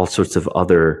 There are all sorts of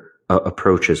other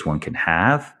approaches one can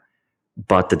have,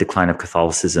 but the decline of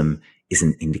Catholicism is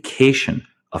an indication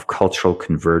of cultural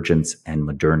convergence and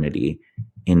modernity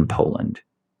in Poland.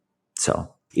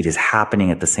 So it is happening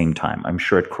at the same time. I'm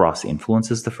sure it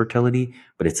cross-influences the fertility,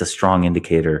 but it's a strong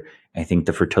indicator. I think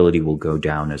the fertility will go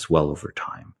down as well over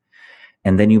time.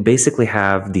 And then you basically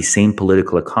have the same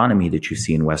political economy that you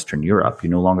see in Western Europe. You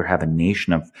no longer have a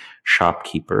nation of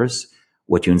shopkeepers.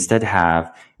 What you instead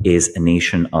have is a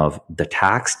nation of the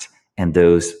taxed and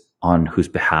those on whose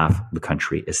behalf the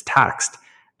country is taxed,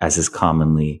 as is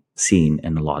commonly seen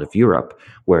in a lot of Europe,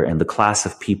 where in the class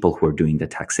of people who are doing the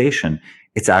taxation,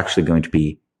 it's actually going to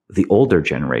be the older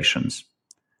generations.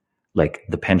 Like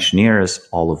the pensioners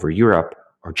all over Europe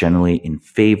are generally in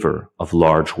favor of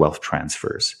large wealth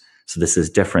transfers. So this is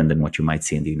different than what you might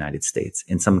see in the United States.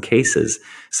 In some cases,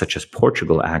 such as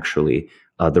Portugal, actually,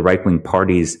 the right-wing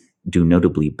parties do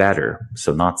notably better.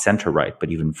 So not center-right, but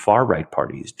even far-right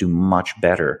parties do much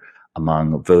better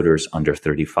among voters under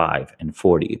 35 and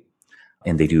 40.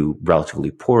 And they do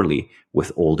relatively poorly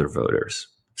with older voters.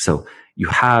 So you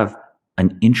have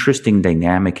an interesting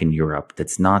dynamic in Europe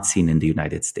that's not seen in the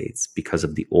United States because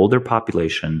of the older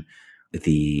population,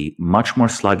 the much more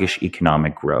sluggish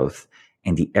economic growth,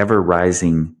 and the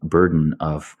ever-rising burden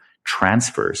of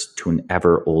transfers to an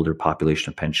ever older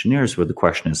population of pensioners, where the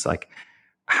question is like,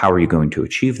 how are you going to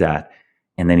achieve that?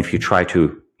 And then if you try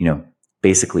to,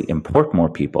 basically import more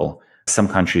people, some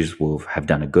countries will have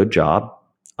done a good job.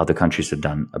 Other countries have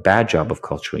done a bad job of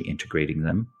culturally integrating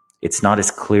them. It's not as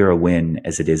clear a win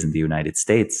as it is in the United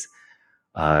States.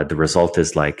 The result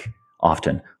is like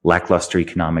often lackluster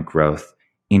economic growth,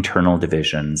 internal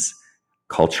divisions,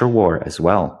 culture war as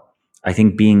well. I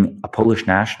think being a Polish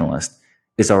nationalist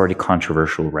is already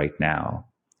controversial right now,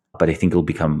 but I think it'll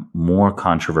become more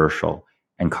controversial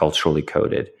and culturally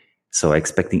coded. So I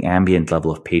expect the ambient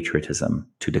level of patriotism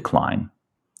to decline.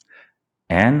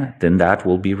 And then that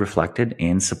will be reflected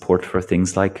in support for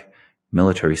things like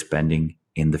military spending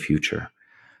in the future.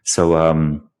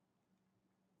 So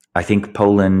I think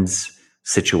Poland's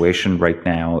situation right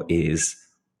now is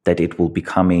that it will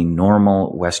become a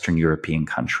normal Western European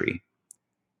country.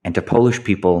 And to Polish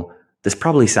people, this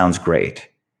probably sounds great.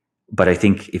 But I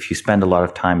think if you spend a lot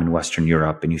of time in Western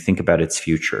Europe and you think about its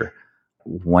future,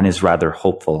 one is rather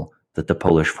hopeful that the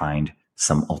Polish find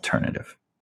some alternative.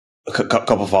 A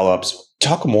couple follow-ups.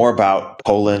 Talk more about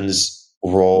Poland's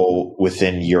role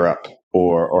within Europe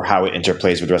or how it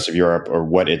interplays with the rest of Europe or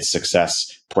what its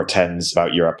success portends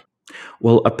about Europe.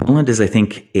 Well, Poland is, I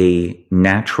think, a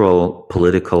natural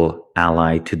political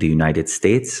ally to the United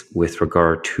States with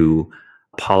regard to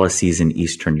policies in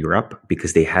Eastern Europe,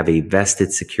 because they have a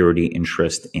vested security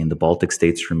interest in the Baltic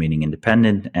states remaining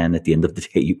independent and at the end of the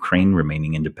day, Ukraine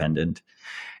remaining independent.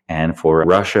 And for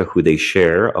Russia, who they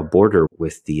share a border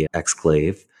with the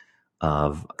exclave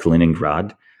of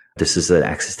Kaliningrad, this is an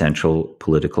existential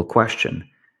political question.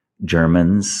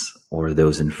 Germans or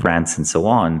those in France and so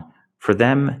on, for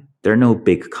them, there are no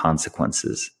big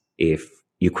consequences if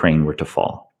Ukraine were to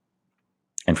fall.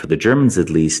 And for the Germans, at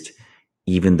least,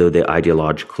 even though they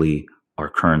ideologically are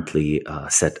currently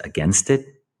set against it,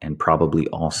 and probably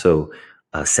also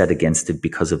set against it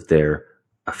because of their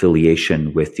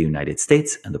affiliation with the United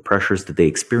States and the pressures that they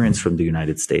experience from the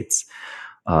United States,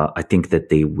 I think that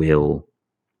they will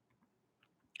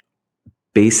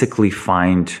basically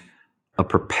find a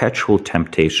perpetual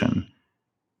temptation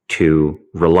to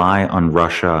rely on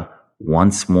Russia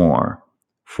once more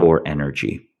for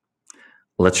energy.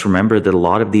 Let's remember that a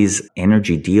lot of these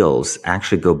energy deals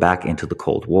actually go back into the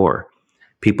Cold War.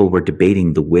 People were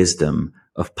debating the wisdom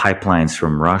of pipelines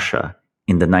from Russia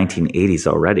in the 1980s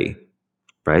already,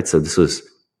 right? So this was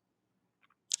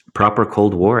proper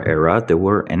Cold War era. There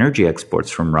were energy exports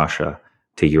from Russia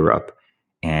to Europe,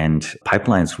 and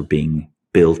pipelines were being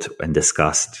built and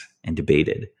discussed and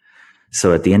debated.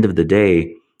 So at the end of the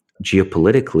day,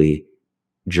 geopolitically,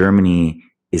 Germany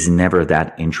is never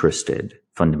that interested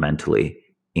fundamentally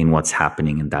in what's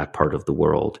happening in that part of the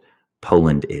world.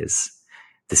 Poland is.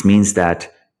 This means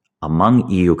that among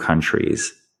EU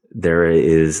countries, there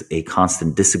is a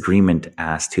constant disagreement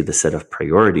as to the set of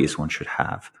priorities one should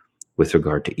have with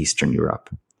regard to Eastern Europe.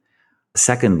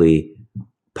 Secondly,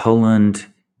 Poland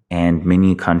and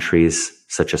many countries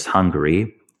such as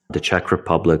Hungary, the Czech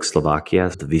Republic, Slovakia,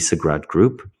 the Visegrad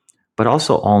Group, but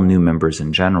also all new members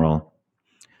in general,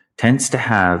 tends to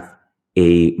have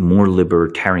a more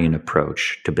libertarian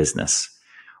approach to business,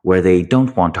 where they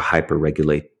don't want to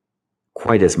hyper-regulate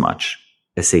quite as much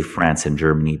as, say, France and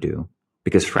Germany do.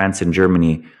 Because France and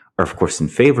Germany are, of course, in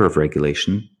favor of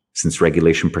regulation, since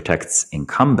regulation protects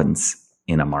incumbents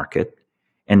in a market.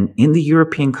 And in the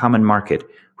European common market,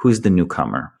 who's the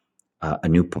newcomer? A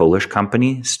new Polish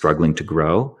company struggling to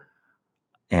grow.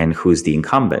 And who's the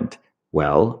incumbent?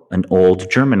 Well, an old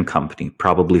German company,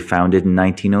 probably founded in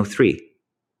 1903,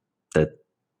 that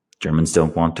Germans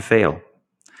don't want to fail.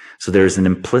 So there's an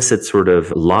implicit sort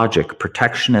of logic,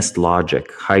 protectionist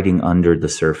logic, hiding under the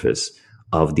surface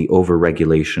of the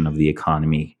overregulation of the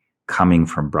economy coming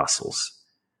from Brussels.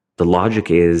 The logic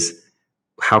is,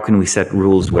 how can we set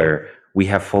rules where we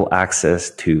have full access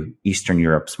to Eastern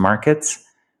Europe's markets,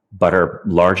 but our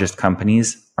largest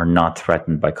companies are not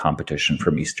threatened by competition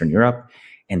from Eastern Europe?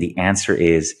 And the answer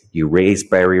is, you raise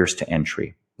barriers to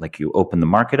entry. Like, you open the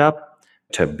market up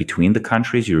to between the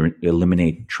countries, you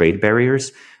eliminate trade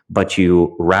barriers, but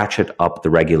you ratchet up the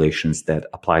regulations that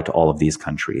apply to all of these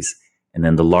countries. And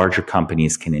then the larger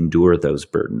companies can endure those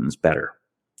burdens better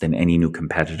than any new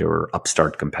competitor or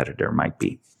upstart competitor might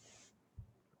be.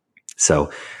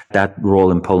 So that role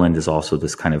in Poland is also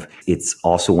this kind of, it's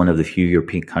also one of the few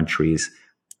European countries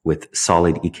with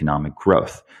solid economic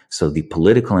growth. So the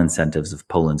political incentives of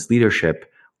Poland's leadership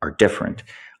are different.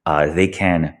 They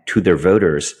can, to their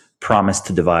voters, promise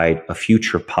to divide a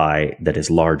future pie that is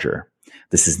larger.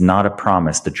 This is not a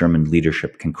promise the German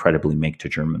leadership can credibly make to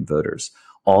German voters.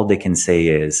 All they can say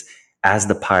is, as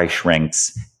the pie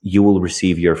shrinks, you will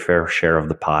receive your fair share of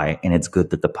the pie, and it's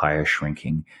good that the pie is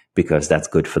shrinking because that's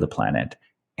good for the planet,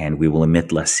 and we will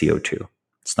emit less CO2.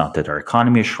 It's not that our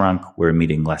economy has shrunk, we're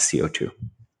emitting less CO2.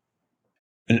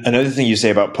 Another thing you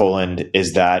say about Poland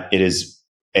is that it is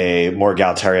a more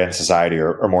egalitarian society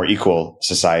or more equal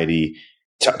society.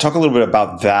 Talk a little bit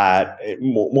about that,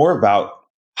 more about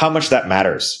how much that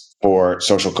matters for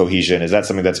social cohesion. Is that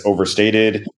something that's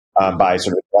overstated by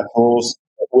sort of death rules?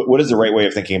 What is the right way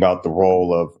of thinking about the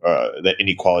role of that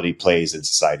inequality plays in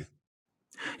society?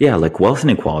 Yeah, like wealth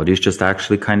inequality is just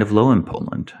actually kind of low in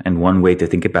Poland. And one way to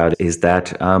think about it is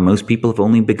that most people have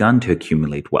only begun to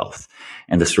accumulate wealth.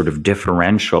 And the sort of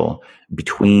differential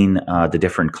between the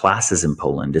different classes in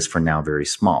Poland is for now very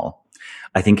small.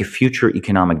 I think if future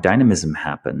economic dynamism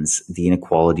happens, the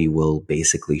inequality will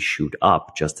basically shoot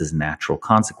up just as a natural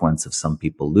consequence of some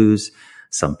people lose,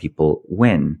 some people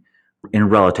win. In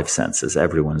relative senses,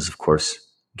 everyone is, of course,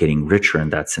 getting richer in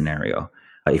that scenario.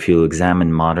 If you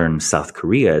examine modern South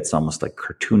Korea, it's almost like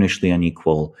cartoonishly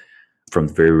unequal from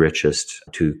the very richest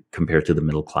to compared to the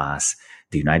middle class.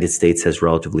 The United States has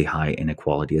relatively high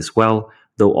inequality as well,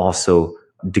 though also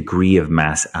degree of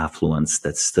mass affluence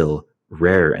that's still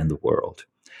rare in the world.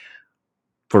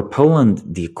 For Poland,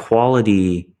 the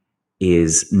equality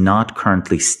is not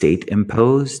currently state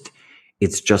imposed.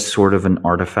 It's just sort of an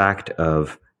artifact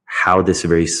of how this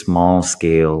very small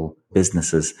scale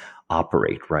businesses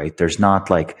operate, right? There's not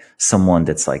like someone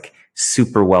that's like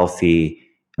super wealthy.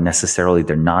 Necessarily,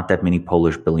 there are not that many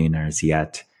Polish billionaires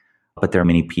yet, but there are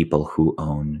many people who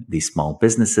own these small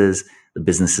businesses. The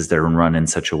businesses that are run in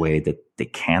such a way that they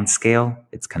can't scale.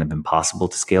 It's kind of impossible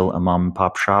to scale a mom and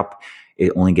pop shop.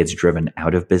 It only gets driven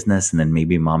out of business, and then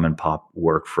maybe mom and pop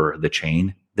work for the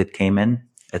chain that came in,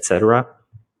 etc.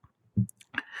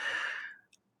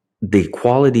 The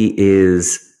equality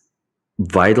is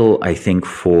vital, I think,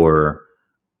 for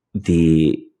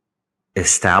the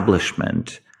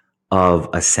establishment of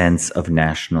a sense of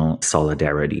national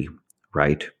solidarity,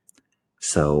 right?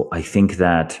 So I think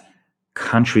that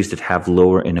countries that have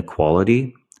lower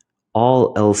inequality,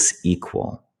 all else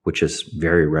equal, which is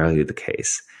very rarely the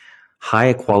case, high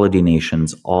equality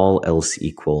nations, all else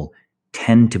equal,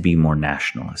 tend to be more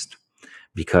nationalist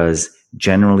because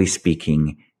generally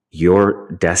speaking,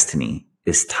 your destiny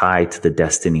is tied to the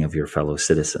destiny of your fellow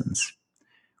citizens.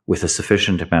 With a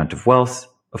sufficient amount of wealth,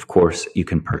 of course, you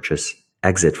can purchase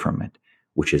exit from it,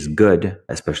 which is good,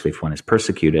 especially if one is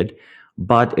persecuted.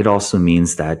 But it also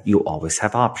means that you always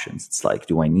have options. It's like,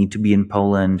 do I need to be in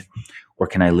Poland, or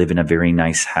can I live in a very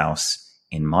nice house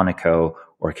in Monaco,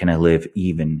 or can I live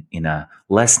even in a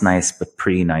less nice but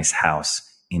pretty nice house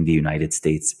in the United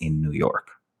States in New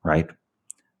York, right?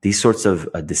 These sorts of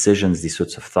decisions, these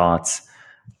sorts of thoughts,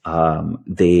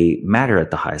 they matter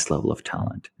at the highest level of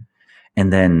talent.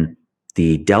 And then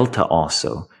the delta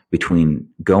also between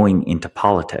going into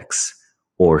politics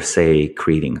or, say,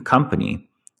 creating a company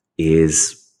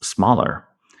is smaller.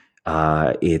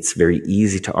 It's very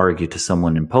easy to argue to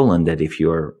someone in Poland that if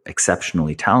you're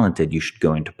exceptionally talented, you should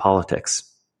go into politics.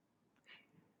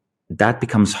 That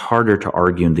becomes harder to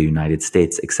argue in the United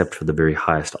States, except for the very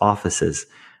highest offices,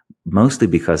 mostly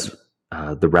because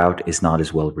the route is not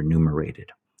as well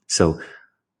remunerated. So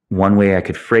one way I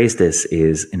could phrase this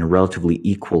is, in a relatively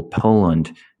equal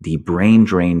Poland, the brain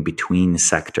drain between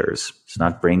sectors, it's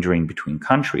not brain drain between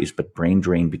countries, but brain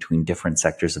drain between different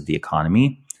sectors of the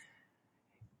economy,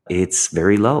 it's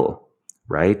very low,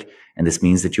 right? And this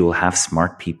means that you will have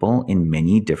smart people in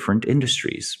many different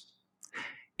industries.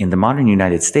 In the modern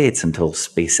United States, until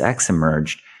SpaceX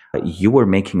emerged, you were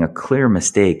making a clear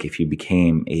mistake if you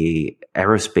became an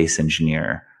aerospace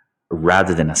engineer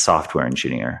rather than a software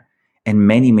engineer. And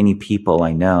many, many people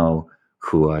I know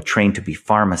who trained to be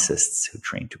pharmacists, who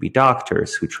trained to be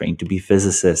doctors, who trained to be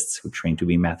physicists, who trained to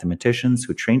be mathematicians,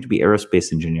 who trained to be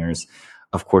aerospace engineers,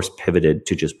 of course, pivoted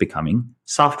to just becoming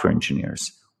software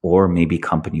engineers or maybe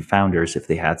company founders if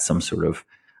they had some sort of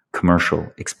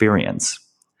commercial experience.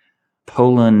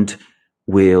 Poland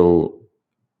will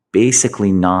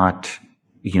basically not,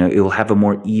 it will have a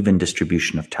more even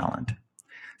distribution of talent.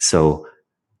 So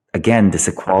again, this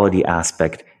equality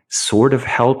aspect sort of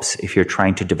helps if you're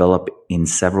trying to develop in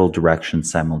several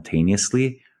directions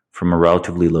simultaneously from a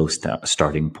relatively low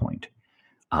starting point.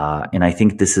 And I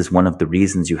think this is one of the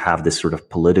reasons you have this sort of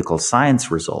political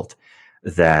science result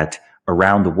that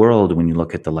around the world, when you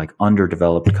look at the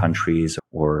underdeveloped countries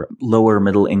or lower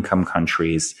middle income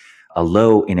countries, a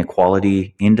low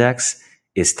inequality index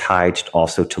is tied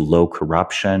also to low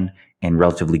corruption and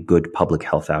relatively good public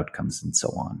health outcomes and so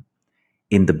on.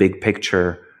 In the big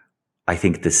picture, I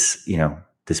think this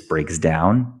breaks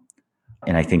down,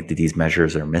 and I think that these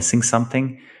measures are missing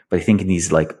something. But I think in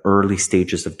these early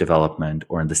stages of development,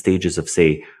 or in the stages of,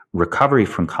 say, recovery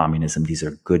from communism, these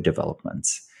are good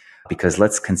developments. Because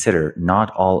let's consider,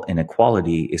 not all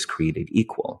inequality is created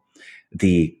equal.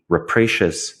 The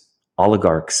rapacious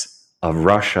oligarchs of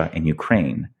Russia and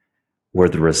Ukraine were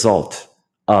the result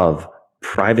of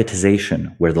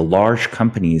privatization, where the large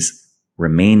companies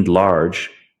remained large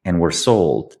and were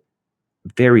sold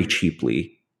very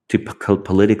cheaply to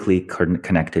politically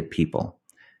connected people.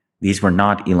 These were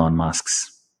not Elon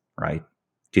Musk's, right?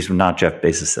 These were not Jeff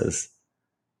Bezos's.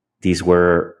 These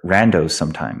were randos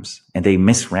sometimes, and they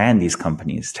misran these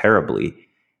companies terribly,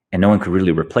 and no one could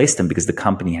really replace them because the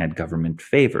company had government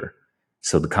favor.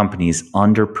 So the companies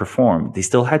underperformed. They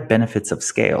still had benefits of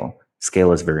scale.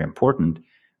 Scale is very important,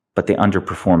 but they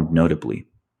underperformed notably.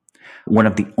 One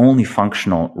of the only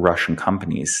functional Russian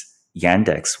companies,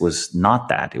 Yandex, was not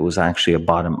that. It was actually a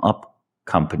bottom-up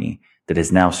company that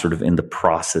is now sort of in the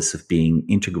process of being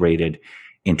integrated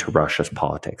into Russia's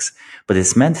politics. But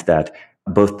this meant that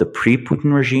both the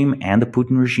pre-Putin regime and the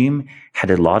Putin regime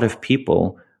had a lot of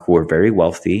people who were very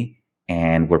wealthy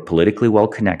and were politically well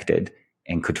connected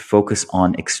and could focus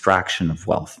on extraction of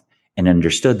wealth and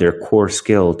understood their core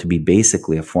skill to be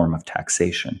basically a form of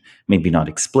taxation. Maybe not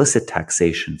explicit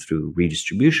taxation through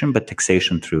redistribution, but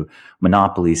taxation through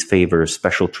monopolies, favors,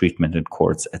 special treatment in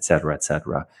courts, etc.,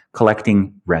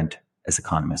 collecting rent, as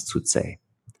economists would say.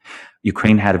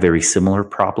 Ukraine had a very similar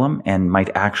problem and might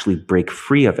actually break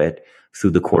free of it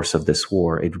through the course of this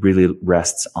war. It really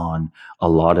rests on a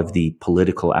lot of the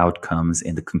political outcomes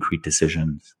and the concrete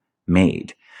decisions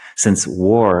made. Since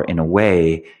war, in a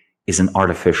way, is an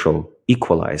artificial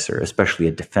equalizer, especially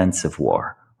a defensive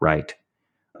war, right?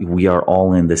 We are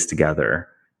all in this together.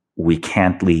 We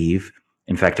can't leave.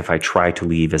 In fact, if I try to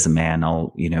leave as a man,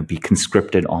 I'll, be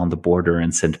conscripted on the border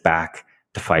and sent back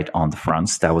to fight on the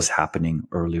fronts. That was happening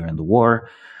earlier in the war.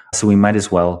 So we might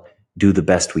as well do the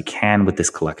best we can with this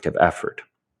collective effort.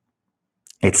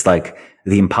 It's like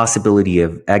the impossibility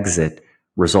of exit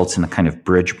results in a kind of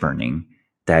bridge burning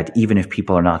that even if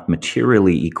people are not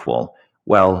materially equal,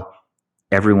 well,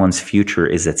 everyone's future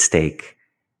is at stake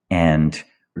and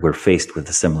we're faced with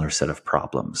a similar set of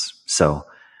problems. So,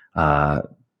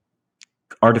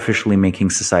 artificially making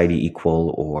society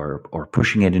equal or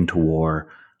pushing it into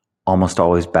war, almost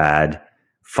always bad.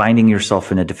 Finding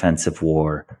yourself in a defensive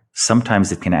war,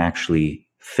 sometimes it can actually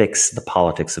fix the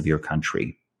politics of your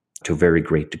country to a very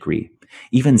great degree.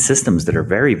 Even systems that are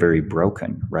very, very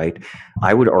broken, right?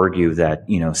 I would argue that,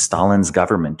 Stalin's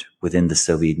government within the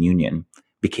Soviet Union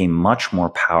became much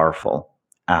more powerful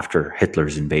after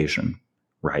Hitler's invasion,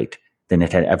 right, than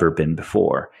it had ever been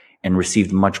before, and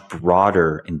received much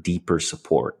broader and deeper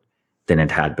support than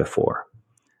it had before.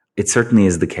 It certainly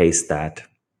is the case that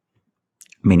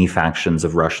many factions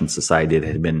of Russian society that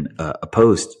had been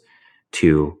opposed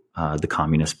to the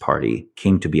Communist Party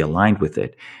came to be aligned with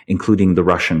it, including the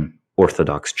Russian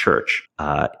Orthodox Church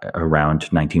around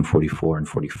 1944 and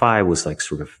 45 was like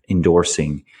sort of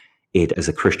endorsing it as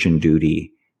a Christian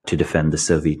duty to defend the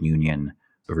Soviet Union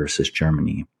versus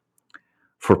Germany.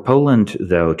 For Poland,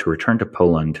 though, to return to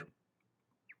Poland,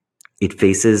 it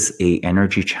faces an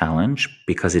energy challenge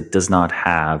because it does not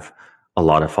have a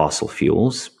lot of fossil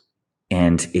fuels,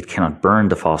 and it cannot burn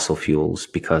the fossil fuels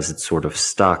because it's sort of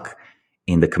stuck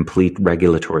in the complete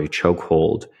regulatory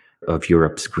chokehold of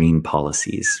Europe's green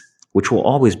policies, which will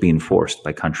always be enforced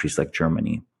by countries like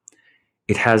Germany.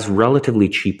 It has relatively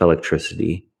cheap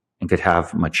electricity and could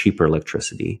have much cheaper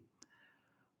electricity.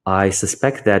 I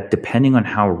suspect that depending on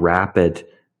how rapid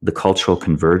the cultural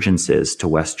convergence is to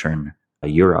Western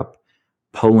Europe,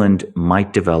 Poland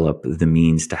might develop the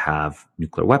means to have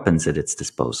nuclear weapons at its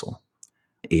disposal.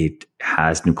 It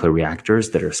has nuclear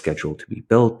reactors that are scheduled to be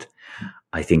built.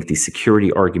 I think the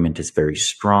security argument is very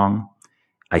strong.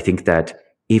 I think that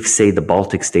if, say, the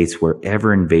Baltic states were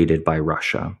ever invaded by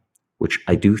Russia, which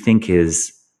I do think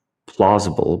is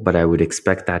plausible, but I would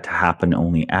expect that to happen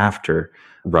only after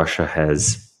Russia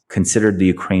has considered the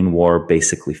Ukraine war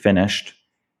basically finished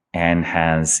and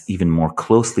has even more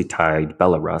closely tied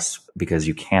Belarus, because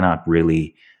you cannot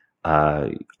really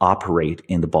operate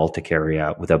in the Baltic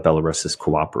area without Belarus's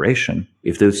cooperation.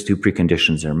 If those two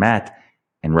preconditions are met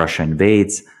and Russia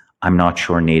invades, I'm not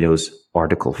sure NATO's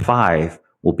Article 5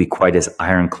 will be quite as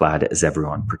ironclad as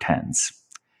everyone pretends.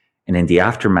 And in the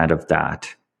aftermath of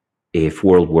that, if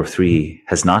World War III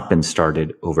has not been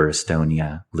started over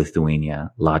Estonia,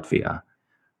 Lithuania, Latvia,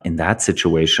 in that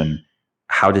situation,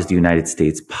 how does the United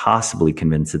States possibly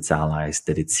convince its allies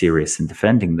that it's serious in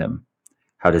defending them?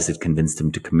 How does it convince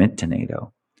them to commit to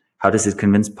NATO? How does it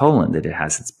convince Poland that it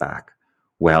has its back?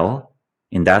 Well,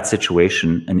 in that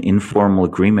situation, an informal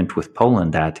agreement with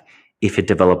Poland that if it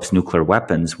develops nuclear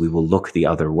weapons, we will look the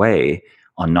other way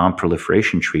on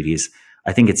non-proliferation treaties,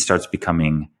 I think it starts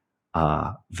becoming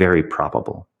very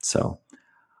probable. So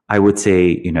I would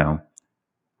say,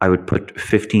 I would put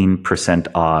 15%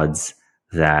 odds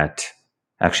that,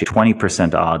 actually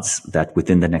 20% odds that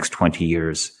within the next 20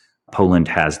 years, Poland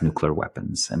has nuclear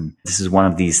weapons. And this is one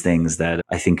of these things that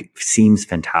I think seems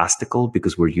fantastical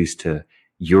because we're used to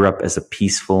Europe as a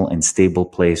peaceful and stable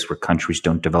place where countries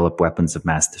don't develop weapons of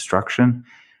mass destruction.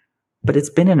 But it's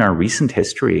been in our recent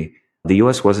history. The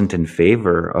US wasn't in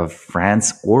favor of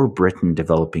France or Britain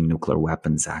developing nuclear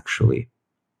weapons, actually.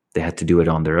 They had to do it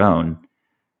on their own.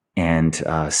 And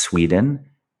Sweden,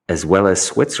 as well as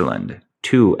Switzerland,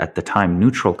 two at the time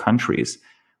neutral countries,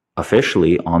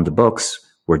 officially on the books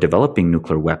were developing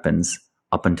nuclear weapons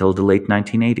up until the late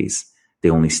 1980s. They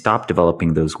only stopped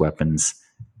developing those weapons.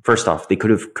 First off, they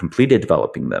could have completed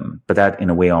developing them, but that in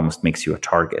a way almost makes you a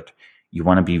target. You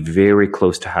want to be very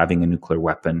close to having a nuclear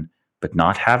weapon, but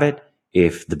not have it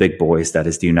if the big boys, that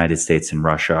is the United States and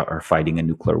Russia, are fighting a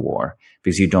nuclear war,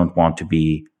 because you don't want to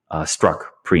be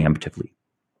struck preemptively.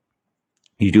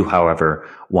 You do, however,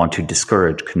 want to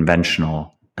discourage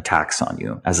conventional attacks on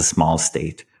you as a small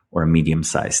state or a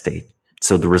medium-sized state.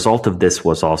 So the result of this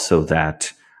was also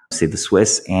that, say, the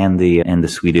Swiss and the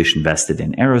Swedish invested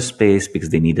in aerospace because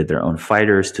they needed their own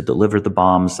fighters to deliver the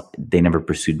bombs. They never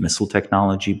pursued missile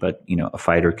technology, but a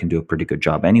fighter can do a pretty good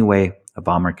job anyway. A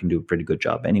bomber can do a pretty good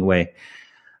job anyway.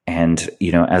 And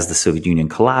as the Soviet Union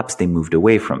collapsed, they moved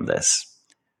away from this.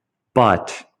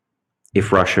 But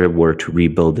if Russia were to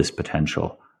rebuild this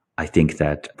potential, I think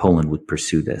that Poland would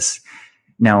pursue this.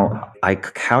 Now, I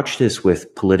couch this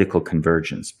with political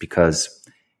convergence because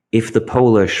if the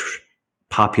Polish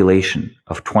population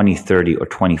of 2030 or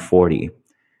 2040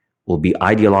 will be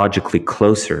ideologically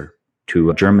closer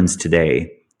to Germans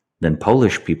today than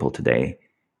Polish people today,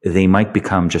 they might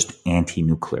become just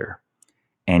anti-nuclear.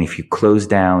 And if you close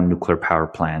down nuclear power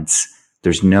plants,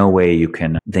 there's no way you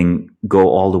can then go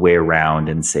all the way around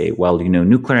and say, well,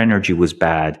 nuclear energy was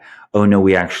bad. Oh no,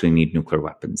 we actually need nuclear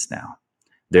weapons now.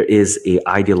 There is a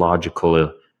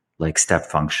ideological step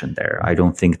function there. I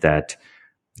don't think that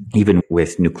even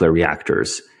with nuclear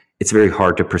reactors, it's very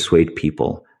hard to persuade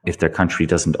people if their country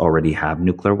doesn't already have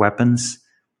nuclear weapons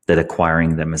that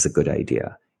acquiring them is a good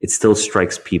idea. It still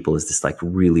strikes people as this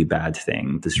really bad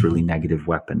thing, this really negative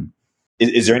weapon.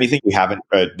 Is there anything we haven't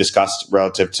discussed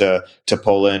relative to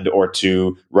Poland or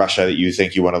to Russia that you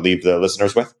think you want to leave the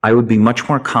listeners with? I would be much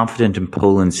more confident in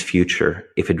Poland's future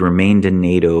if it remained in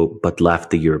NATO but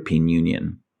left the European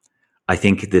Union. I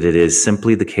think that it is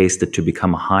simply the case that to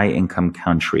become a high-income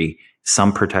country,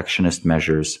 some protectionist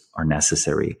measures are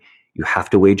necessary. You have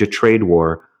to wage a trade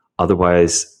war,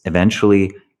 otherwise,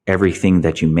 eventually, everything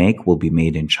that you make will be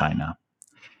made in China.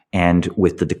 And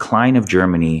with the decline of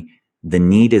Germany, the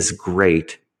need is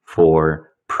great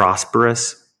for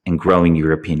prosperous and growing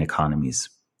European economies.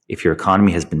 If your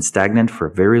economy has been stagnant for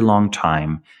a very long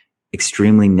time,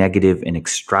 extremely negative and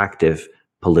extractive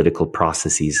political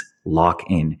processes lock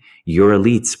in. Your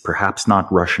elites, perhaps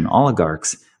not Russian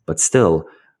oligarchs, but still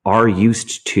are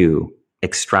used to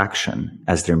extraction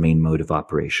as their main mode of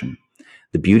operation.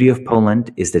 The beauty of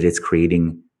Poland is that it's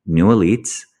creating new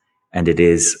elites, and it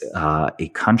is a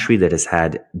country that has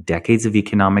had decades of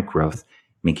economic growth,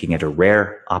 making it a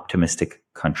rare, optimistic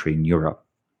country in Europe.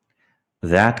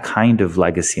 That kind of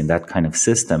legacy and that kind of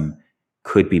system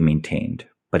could be maintained,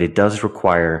 but it does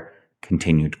require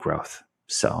continued growth.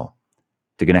 So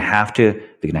they're going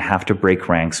to have to break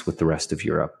ranks with the rest of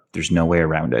Europe. There's no way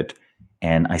around it.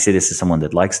 And I say this as someone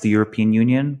that likes the European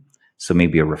Union, so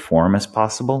maybe a reform is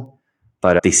possible,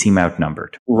 but they seem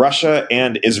outnumbered. Russia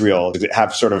and Israel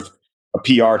have sort of a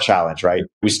PR challenge, right?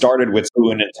 We started with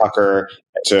Putin and Tucker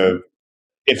to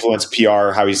influence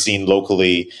PR, how he's seen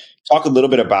locally. Talk a little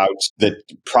bit about the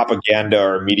propaganda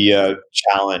or media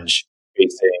challenge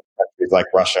facing countries like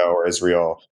Russia or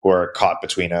Israel, who are caught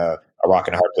between a rock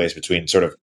and a hard place between sort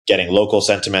of getting local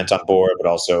sentiment on board, but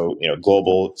also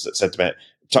global sentiment.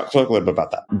 Talk a little bit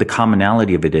about that. The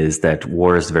commonality of it is that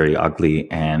war is very ugly.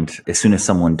 And as soon as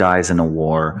someone dies in a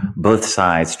war, both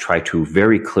sides try to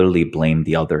very clearly blame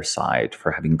the other side for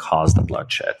having caused the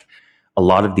bloodshed. A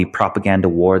lot of the propaganda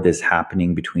war that's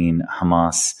happening between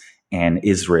Hamas and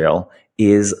Israel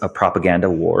is a propaganda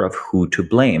war of who to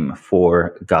blame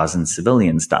for Gazan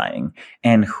civilians dying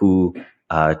and who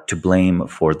to blame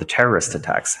for the terrorist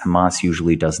attacks. Hamas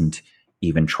usually doesn't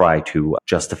even try to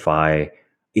justify.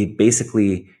 It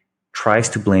basically tries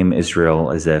to blame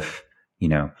Israel as if,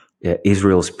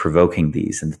 Israel's provoking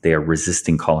these and that they are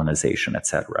resisting colonization,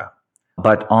 etc.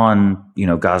 But on,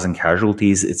 Gazan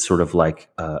casualties, it's sort of like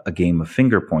a game of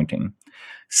finger pointing.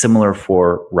 Similar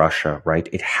for Russia, right?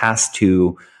 It has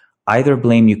to either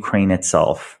blame Ukraine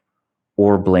itself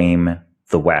or blame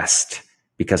the West,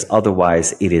 because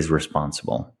otherwise it is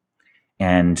responsible.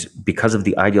 And because of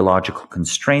the ideological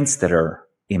constraints that are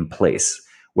in place,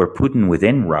 where Putin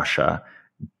within Russia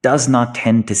does not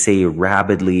tend to say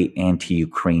rabidly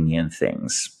anti-Ukrainian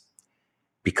things,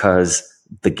 because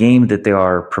the game that they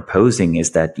are proposing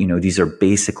is that, these are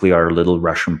basically our little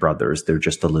Russian brothers. They're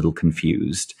just a little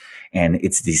confused. And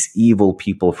it's these evil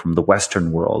people from the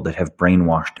Western world that have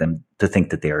brainwashed them to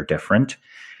think that they are different.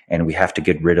 And we have to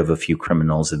get rid of a few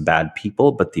criminals and bad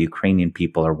people, but the Ukrainian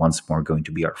people are once more going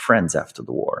to be our friends after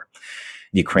the war.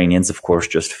 The Ukrainians, of course,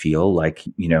 just feel like,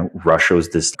 Russia is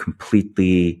this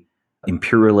completely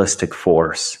imperialistic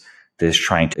force that is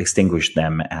trying to extinguish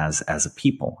them as a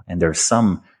people. And there's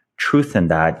some truth in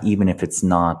that, even if it's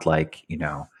not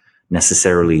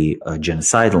necessarily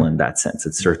genocidal in that sense.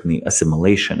 It's certainly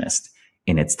assimilationist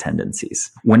in its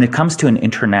tendencies. When it comes to an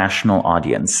international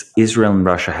audience, Israel and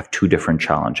Russia have two different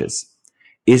challenges.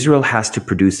 Israel has to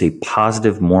produce a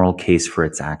positive moral case for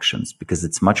its actions because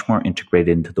it's much more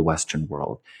integrated into the Western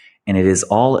world. And it is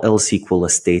all else equal a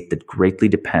state that greatly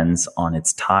depends on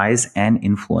its ties and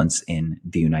influence in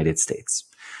the United States.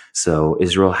 So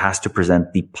Israel has to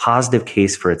present the positive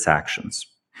case for its actions.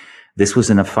 This was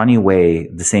in a funny way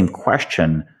the same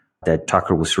question that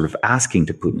Tucker was sort of asking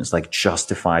to Putin. It's like,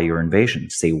 justify your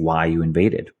invasion, say why you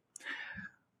invaded.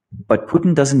 But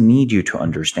Putin doesn't need you to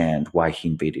understand why he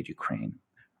invaded Ukraine.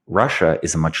 Russia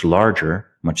is a much larger,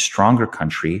 much stronger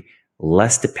country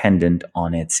less dependent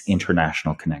on its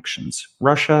international connections.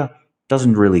 Russia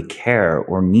doesn't really care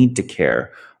or need to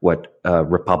care what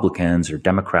Republicans or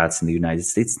Democrats in the United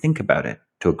States think about it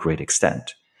to a great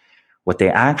extent. What they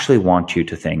actually want you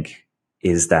to think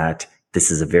is that this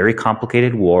is a very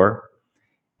complicated war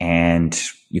and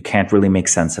you can't really make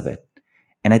sense of it.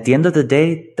 And at the end of the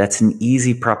day, that's an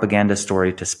easy propaganda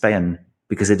story to spin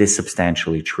because it is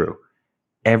substantially true.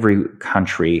 Every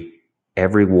country,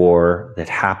 every war that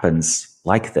happens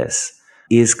like this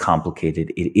is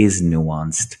complicated. It is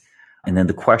nuanced. And then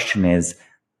the question is,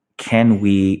 can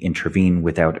we intervene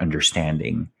without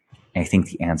understanding? And I think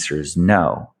the answer is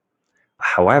no.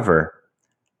 However,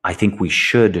 I think we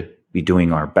should be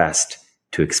doing our best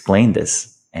to explain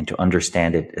this and to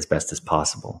understand it as best as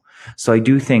possible. So I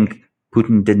do think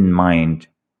Putin didn't mind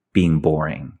being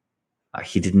boring.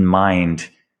 He didn't mind,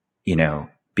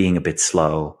 being a bit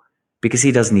slow because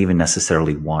he doesn't even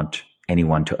necessarily want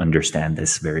anyone to understand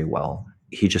this very well.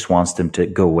 He just wants them to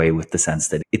go away with the sense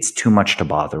that it's too much to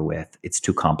bother with. It's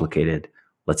too complicated.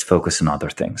 Let's focus on other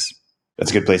things.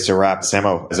 That's a good place to wrap.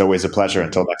 Samo, as always, a pleasure.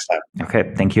 Until next time.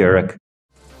 Okay. Thank you, Eric.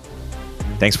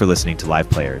 Thanks for listening to Live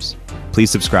Players.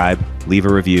 Please subscribe, leave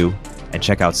a review, and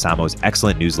check out Samo's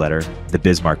excellent newsletter, The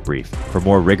Bismarck Brief, for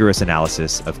more rigorous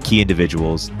analysis of key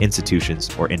individuals, institutions,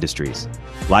 or industries.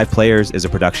 Live Players is a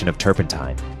production of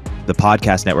Turpentine, the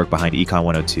podcast network behind Econ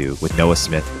 102 with Noah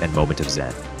Smith and Moment of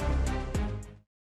Zen.